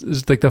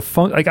is like the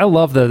fun. Like, I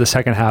love the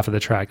second half of the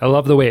track. I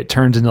love the way it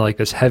turns into like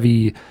this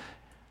heavy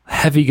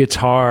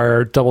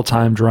guitar, double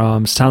time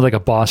drums. Sounds like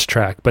a boss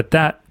track. But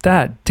that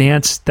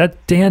dance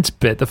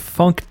bit, the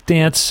funk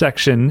dance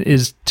section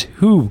is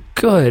too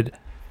good.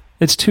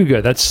 It's too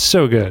good. That's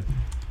so good.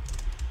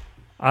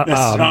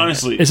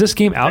 Honestly, is this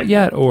game out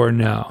yet or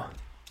no?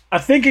 I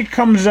think it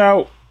comes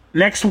out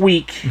next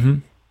week,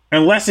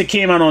 unless it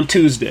came out on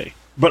Tuesday.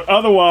 But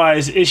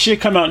otherwise, it should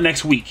come out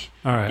next week.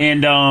 All right.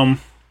 And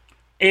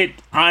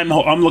I'm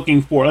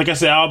looking for. Like I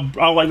said,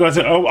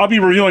 I'll be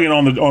reviewing it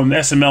on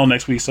SML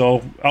next week,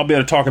 so I'll be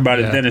able to talk about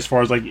it then. As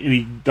far as like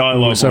any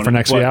dialogue. So for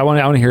next week, I want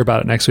to hear about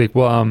it next week.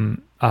 Well,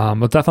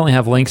 we'll definitely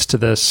have links to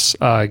this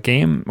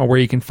game where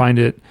you can find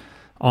it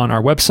on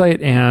our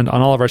website and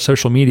on all of our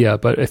social media.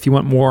 But if you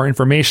want more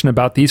information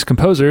about these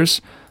composers,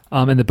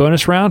 in the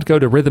bonus round, go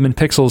to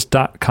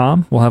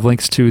rhythmandpixels.com. We'll have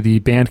links to the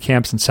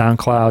Bandcamps and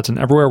SoundClouds and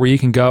everywhere where you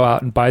can go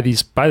out and buy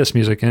this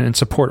music and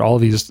support all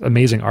of these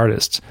amazing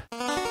artists.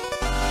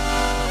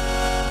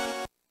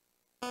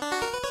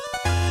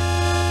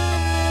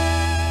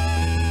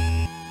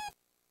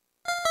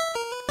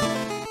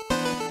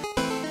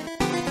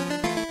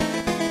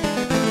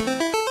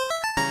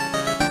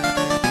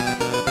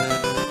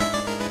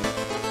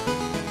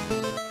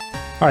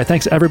 All right,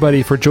 thanks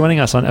everybody for joining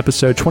us on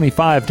episode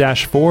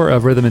 25-4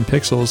 of Rhythm and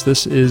Pixels.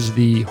 This is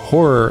the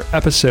horror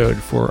episode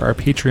for our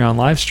Patreon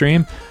live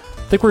stream.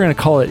 I think we're going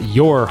to call it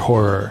Your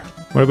Horror.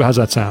 How's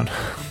that sound?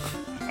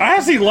 I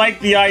actually like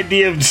the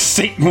idea of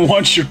Satan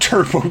wants your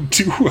turbo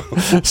duo.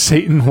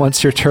 Satan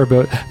wants your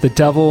turbo. The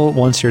devil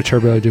wants your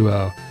turbo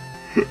duo.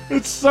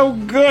 It's so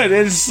good.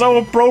 It's so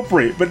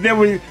appropriate. But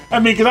then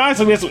because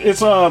honestly,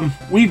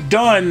 we've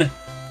done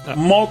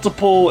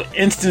multiple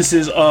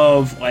instances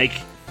of like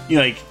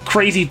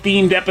crazy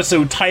themed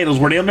episode titles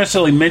where they don't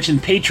necessarily mention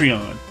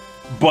Patreon,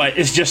 but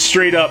it's just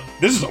straight up,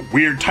 this is a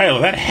weird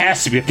title. That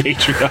has to be a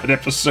Patreon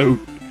episode.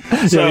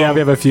 So, yeah, we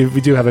have a few. We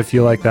do have a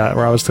few like that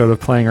where I was sort of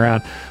playing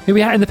around. I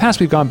mean, in the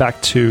past, we've gone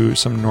back to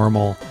some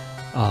normal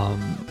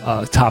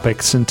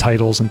topics and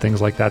titles and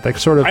things like that. That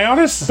sort of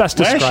best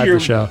describe the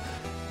show.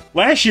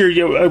 Last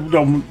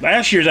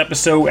year's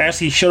episode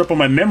actually showed up on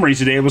my memories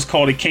today. It was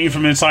called "It Came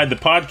From Inside the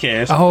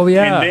Podcast." Oh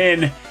yeah,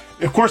 and then.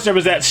 Of course, there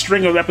was that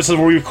string of episodes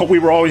where we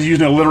were always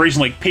using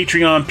alliteration like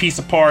Patreon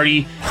Pizza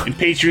Party and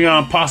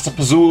Patreon Pasta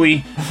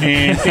Pazzuli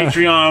and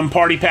Patreon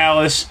Party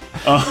Palace.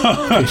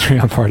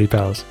 Patreon Party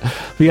Palace.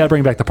 We got to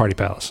bring back the Party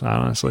Palace,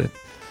 honestly.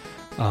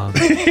 But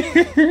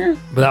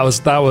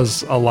that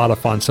was a lot of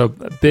fun. So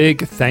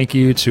big thank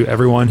you to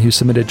everyone who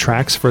submitted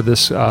tracks for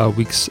this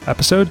week's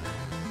episode.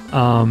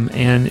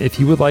 And if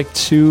you would like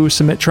to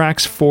submit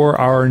tracks for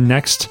our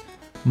next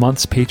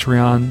month's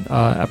Patreon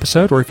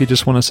episode, or if you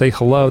just want to say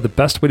hello, the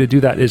best way to do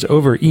that is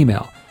over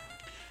email.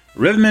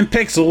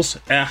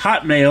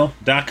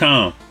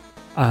 rhythmandpixels@hotmail.com.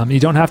 You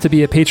don't have to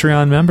be a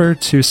Patreon member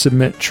to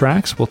submit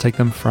tracks. We'll take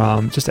them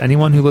from just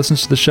anyone who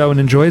listens to the show and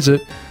enjoys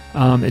it.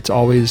 It's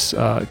always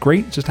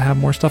great just to have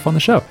more stuff on the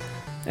show.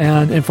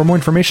 And for more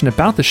information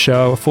about the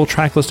show, a full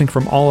track listing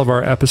from all of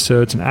our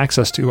episodes and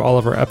access to all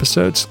of our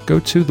episodes,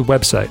 go to the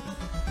website.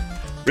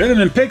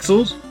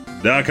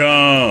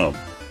 rhythmandpixels.com.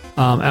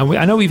 And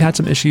I know we've had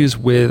some issues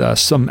with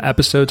some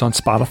episodes on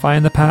Spotify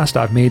in the past.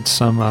 I've made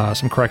some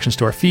corrections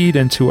to our feed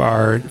and to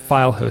our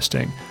file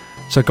hosting.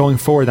 So going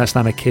forward, that's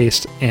not a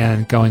case.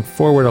 And going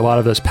forward, a lot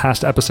of those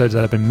past episodes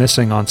that have been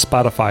missing on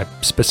Spotify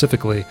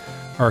specifically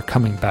are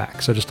coming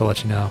back. So just to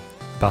let you know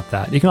about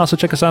that. You can also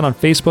check us out on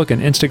Facebook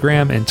and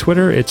Instagram and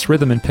Twitter. It's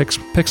Rhythm and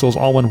Pixels,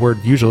 all one word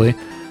usually.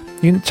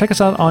 you can check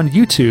us out on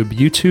YouTube,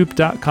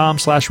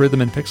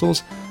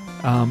 youtube.com/rhythmandpixels.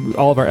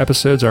 All of our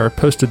episodes are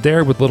posted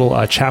there with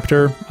little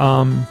chapter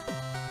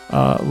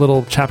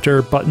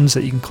buttons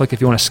that you can click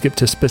if you want to skip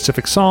to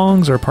specific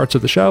songs or parts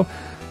of the show.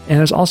 And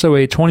there's also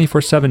a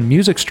 24/7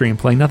 music stream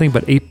playing nothing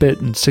but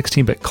 8-bit and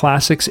 16-bit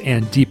classics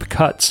and deep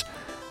cuts.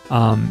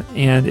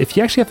 And if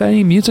you actually have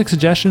any music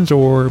suggestions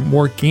or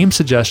more game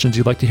suggestions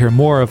you'd like to hear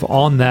more of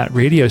on that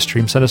radio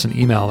stream, send us an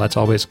email. That's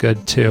always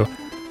good too.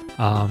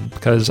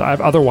 Because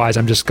otherwise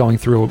I'm just going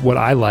through what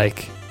I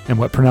like and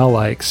what Pernell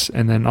likes,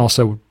 and then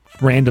also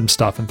random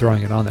stuff and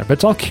throwing it on there. But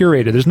it's all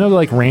curated. There's no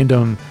like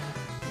random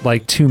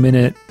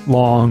 2-minute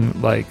long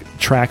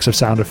tracks of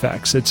sound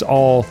effects. It's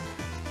all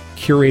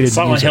curated.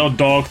 Silent music. Hill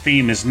dog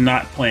theme is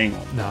not playing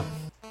on. No.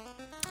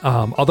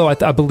 Although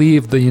I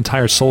believe the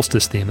entire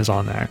Solstice theme is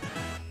on there.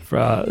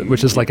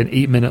 Which is like an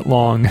 8-minute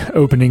long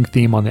opening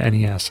theme on the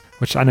NES,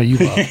 which I know you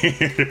love.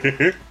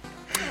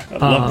 I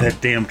love that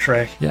damn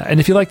track. Yeah, and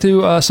if you'd like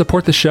to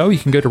support the show, you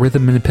can go to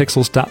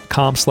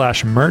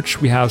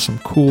rhythmandpixels.com/merch. We have some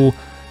cool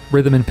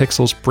Rhythm and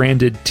Pixels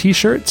branded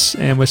t-shirts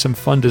and with some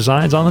fun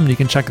designs on them. You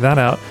can check that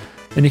out.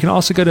 And you can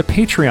also go to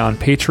Patreon,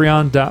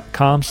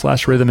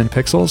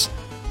 patreon.com/rhythmandpixels.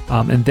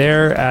 And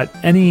there, at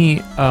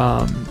any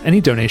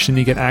donation,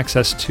 you get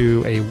access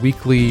to a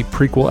weekly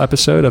prequel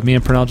episode of me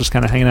and Pernell just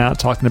kind of hanging out,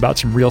 talking about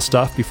some real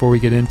stuff before we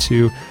get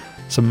into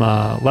some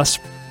less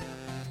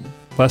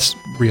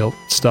real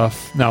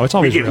stuff. No, it's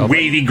always we get real.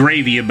 Wavy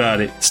gravy about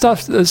it.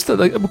 Stuff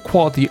like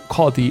call it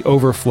the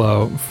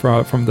overflow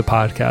from the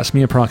podcast.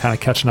 Me and Pernell kind of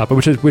catching up,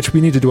 which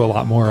we need to do a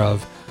lot more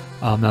of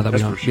now that we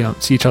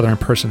don't see each other in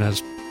person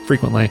as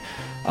frequently.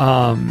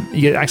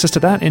 You get access to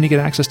that, and you get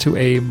access to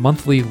a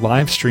monthly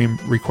live stream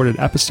recorded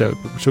episode,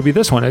 which will be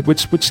this one,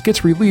 which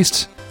gets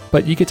released,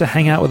 but you get to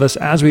hang out with us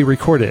as we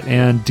record it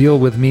and deal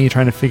with me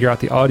trying to figure out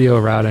the audio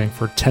routing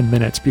for 10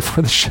 minutes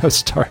before the show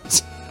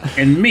starts.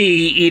 And me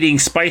eating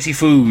spicy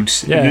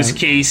foods. Yeah. In this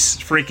case,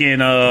 freaking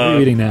what are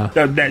you eating now?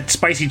 That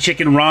spicy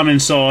chicken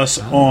ramen sauce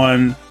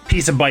on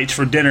pizza bites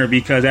for dinner,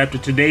 because after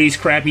today's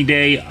crappy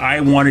day, I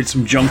wanted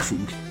some junk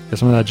food. Get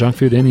some of that junk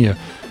food in you.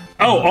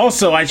 Oh,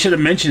 also, I should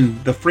have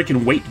mentioned the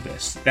freaking weight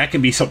vest. That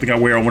could be something I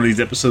wear on one of these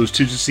episodes,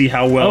 too, to see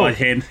how well I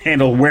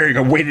handle wearing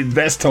a weighted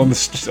vest on the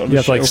show. You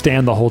have to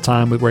stand the whole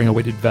time with wearing a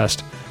weighted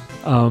vest.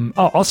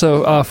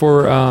 Also,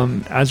 for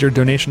as your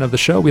donation of the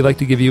show, we like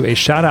to give you a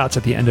shout-outs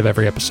at the end of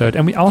every episode.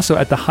 And we also,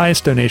 at the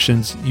highest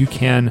donations, you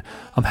can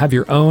have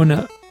your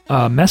own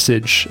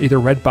message, either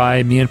read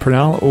by me and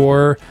Pernell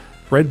or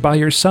read by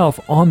yourself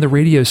on the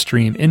radio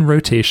stream in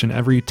rotation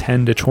every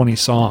 10 to 20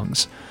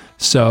 songs.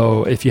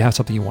 So if you have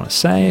something you want to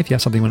say, if you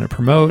have something you want to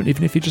promote,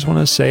 even if you just want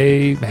to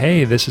say,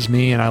 hey, this is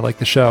me and I like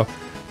the show,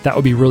 that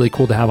would be really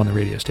cool to have on the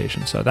radio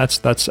station. So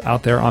that's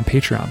out there on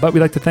Patreon. But we'd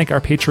like to thank our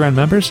Patreon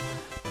members,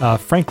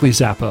 Frankly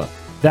Zappa,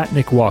 That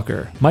Nick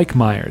Walker, Mike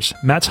Myers,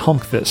 Matt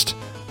Hulmqvist,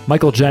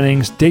 Michael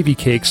Jennings, Davey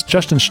Cakes,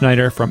 Justin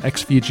Schneider from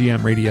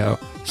XVGM Radio,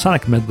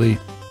 Sonic Medley,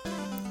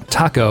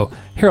 Taco,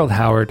 Harold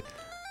Howard,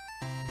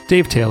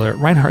 Dave Taylor,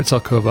 Reinhard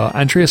Zelkova,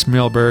 Andreas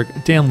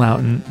Milberg, Dan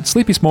Loughton,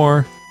 Sleepy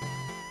S'more,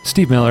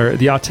 Steve Miller,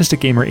 The Autistic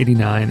Gamer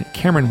 89,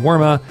 Cameron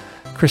Worma,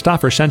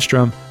 Christopher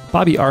Shenstrom,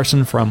 Bobby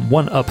Arson from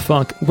One Up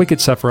Funk, Wicked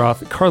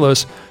Sephiroth,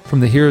 Carlos from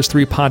the Heroes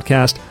 3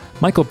 podcast,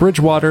 Michael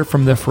Bridgewater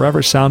from the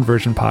Forever Sound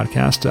Version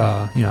podcast.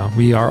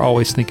 We are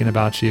always thinking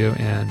about you,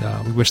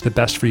 and we wish the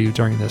best for you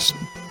during this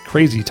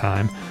crazy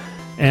time.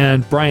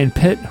 And Brian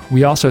Pitt,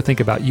 we also think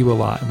about you a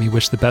lot, and we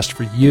wish the best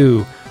for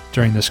you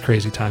during this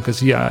crazy time, because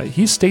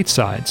he's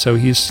stateside, so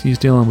he's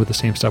dealing with the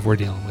same stuff we're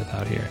dealing with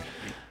out here.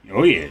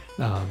 Oh, yeah.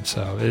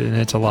 And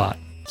it's a lot.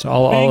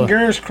 So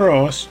fingers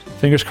crossed.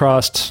 Fingers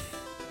crossed.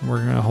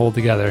 We're going to hold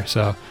together.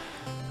 So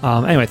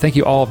anyway, thank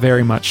you all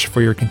very much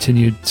for your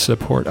continued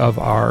support of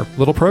our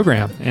little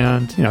program.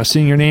 And,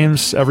 seeing your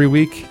names every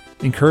week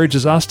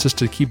encourages us just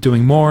to keep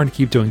doing more and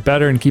keep doing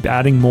better and keep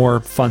adding more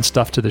fun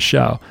stuff to the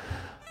show.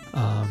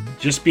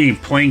 Just being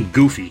plain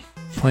goofy.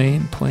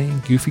 Plain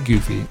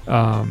goofy.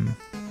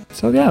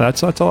 So yeah,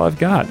 that's all I've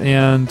got.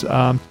 And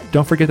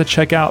don't forget to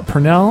check out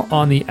Pernell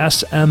on the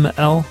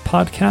SML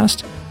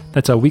podcast.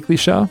 That's a weekly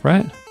show,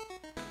 right?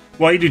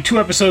 Well, you do 2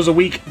 episodes a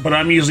week, but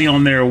I'm usually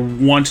on there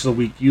once a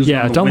week.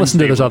 Yeah, don't listen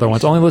to those other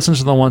ones. Only listen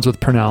to the ones with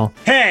Pernell.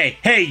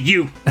 Hey,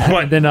 you!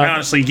 But then,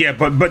 honestly, yeah,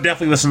 but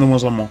definitely listen to the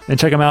ones I'm on. And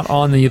check them out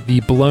on the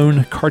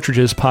Blown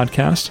Cartridges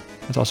podcast.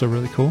 That's also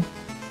really cool.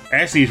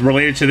 Actually, it's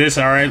related to this.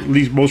 Our at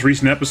least most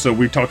recent episode,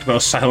 we talked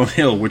about Silent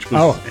Hill, which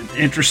was an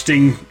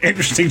interesting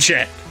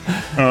chat.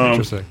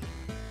 Interesting.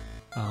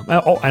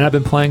 And I've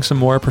been playing some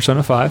more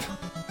Persona 5.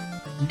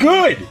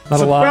 Good.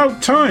 It's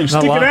about time.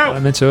 Stick it out.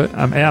 I'm into it.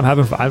 I'm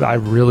having fun.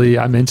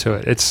 I'm into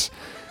it. It's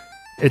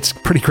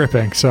pretty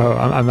gripping. So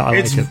I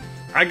like it.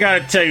 I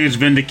gotta tell you, it's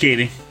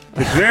vindicating.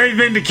 It's very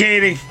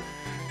vindicating.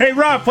 Hey,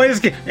 Rob, play this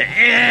game.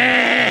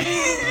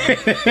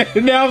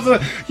 Now,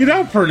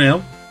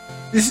 Pernell,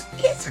 this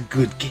is a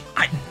good game.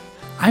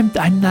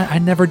 I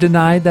never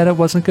denied that it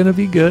wasn't going to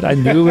be good. I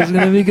knew it was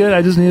going to be good.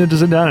 I just needed to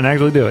sit down and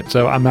actually do it.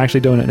 So I'm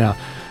actually doing it now.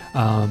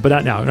 But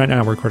not now. Right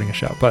now we're recording a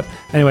show. But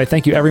anyway,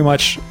 thank you very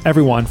much,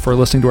 everyone, for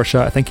listening to our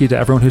show. Thank you to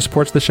everyone who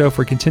supports the show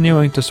for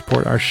continuing to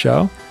support our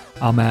show.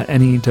 At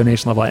any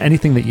donation level,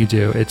 anything that you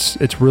do,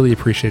 it's really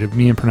appreciated.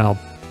 Me and Pernell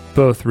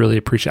both really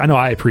appreciate. I know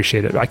I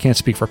appreciate it. I can't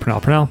speak for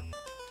Pernell. Pernell?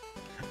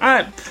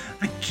 I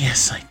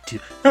guess I do.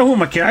 No, who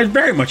am I kidding? I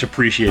very much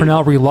appreciate it.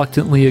 Pernell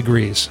reluctantly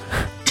agrees.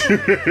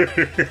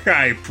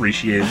 I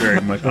appreciate it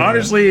very much.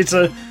 Honestly, it's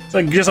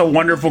just a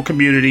wonderful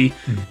community.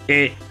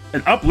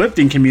 An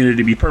uplifting community,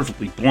 to be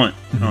perfectly blunt.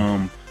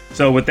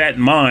 So with that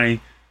in mind,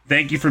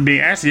 thank you for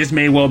being... Actually, this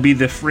may well be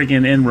the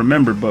friggin' end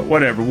remembered, but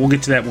whatever. We'll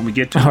get to that when we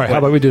get to it. All right, how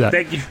about we do that?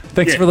 Thank you.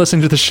 Thanks for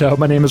listening to the show.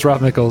 My name is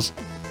Rob Nichols.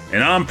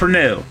 And I'm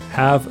Pernell.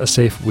 Have a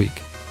safe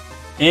week.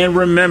 And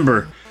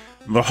remember,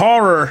 the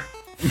horror,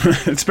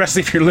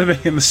 especially if you're living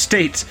in the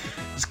States,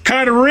 is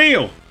kind of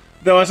real.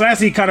 Though it's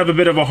actually kind of a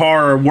bit of a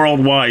horror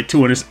worldwide,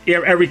 too. And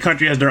every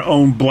country has their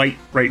own blight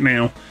right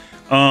now.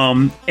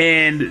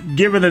 And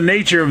given the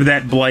nature of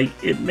that blight,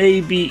 it may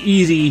be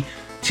easy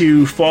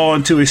to fall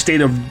into a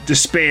state of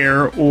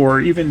despair, or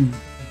even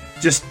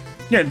just,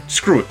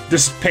 screw it,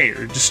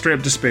 despair, just straight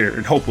up despair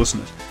and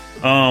hopelessness.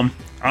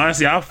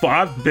 Honestly,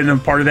 I've been a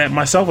part of that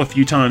myself a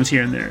few times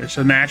here and there. It's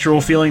a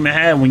natural feeling to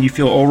have when you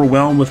feel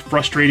overwhelmed with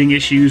frustrating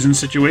issues and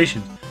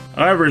situations.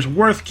 However, it's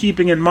worth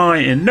keeping in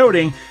mind and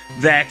noting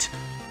that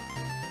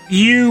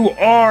you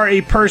are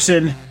a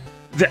person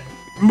that...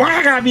 Why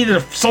I gotta be the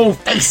soul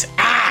face?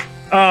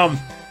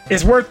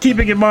 It's worth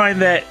keeping in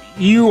mind that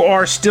you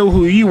are still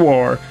who you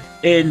are,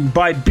 and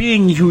by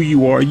being who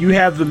you are, you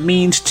have the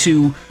means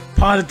to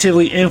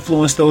positively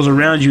influence those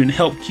around you and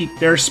help keep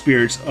their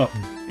spirits up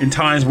in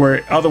times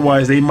where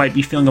otherwise they might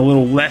be feeling a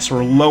little less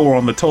or lower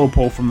on the totem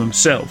pole from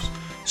themselves.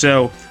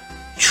 So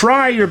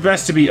try your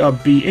best to be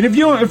upbeat, and if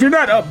you're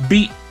not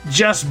upbeat,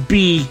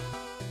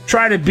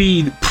 try to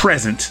be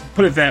present.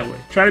 Put it that way.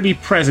 Try to be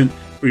present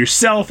for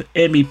yourself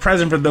and be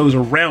present for those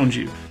around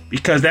you,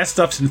 because that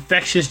stuff's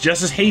infectious.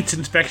 Just as hate's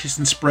infectious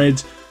and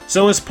spreads,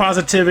 so is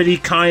positivity,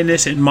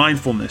 kindness, and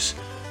mindfulness.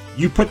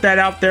 You put that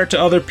out there to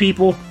other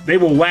people, they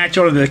will latch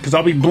onto that, because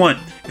I'll be blunt,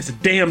 it's a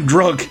damn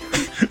drug.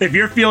 If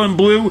you're feeling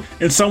blue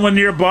and someone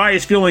nearby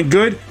is feeling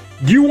good,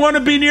 you want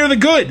to be near the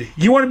good.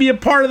 You want to be a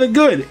part of the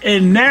good.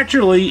 And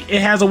naturally,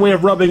 it has a way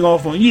of rubbing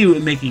off on you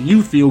and making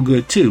you feel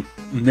good too.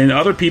 And then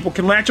other people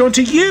can latch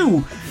onto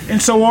you,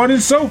 and so on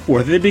and so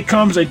forth. It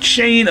becomes a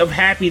chain of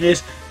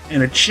happiness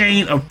and a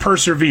chain of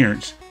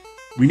perseverance.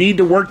 We need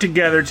to work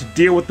together to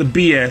deal with the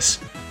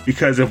BS,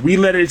 because if we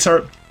let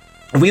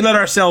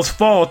ourselves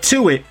fall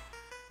to it,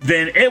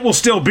 then it will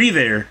still be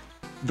there.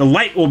 The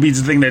light will be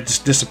the thing that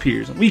just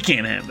disappears. We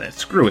can't have that.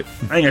 Screw it.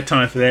 I ain't got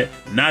time for that.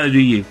 Neither do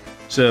you.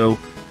 So,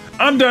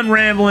 I'm done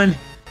rambling.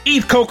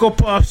 Eat Cocoa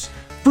Puffs.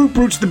 Fruit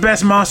Broots the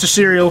best monster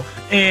cereal.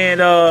 And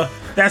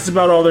that's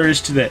about all there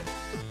is to that.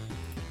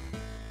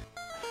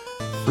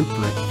 Fruit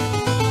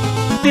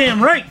Brute.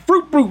 Damn right.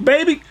 Fruit Brute,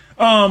 baby.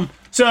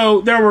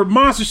 So, there were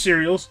monster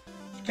cereals.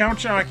 Count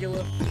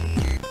Chocula.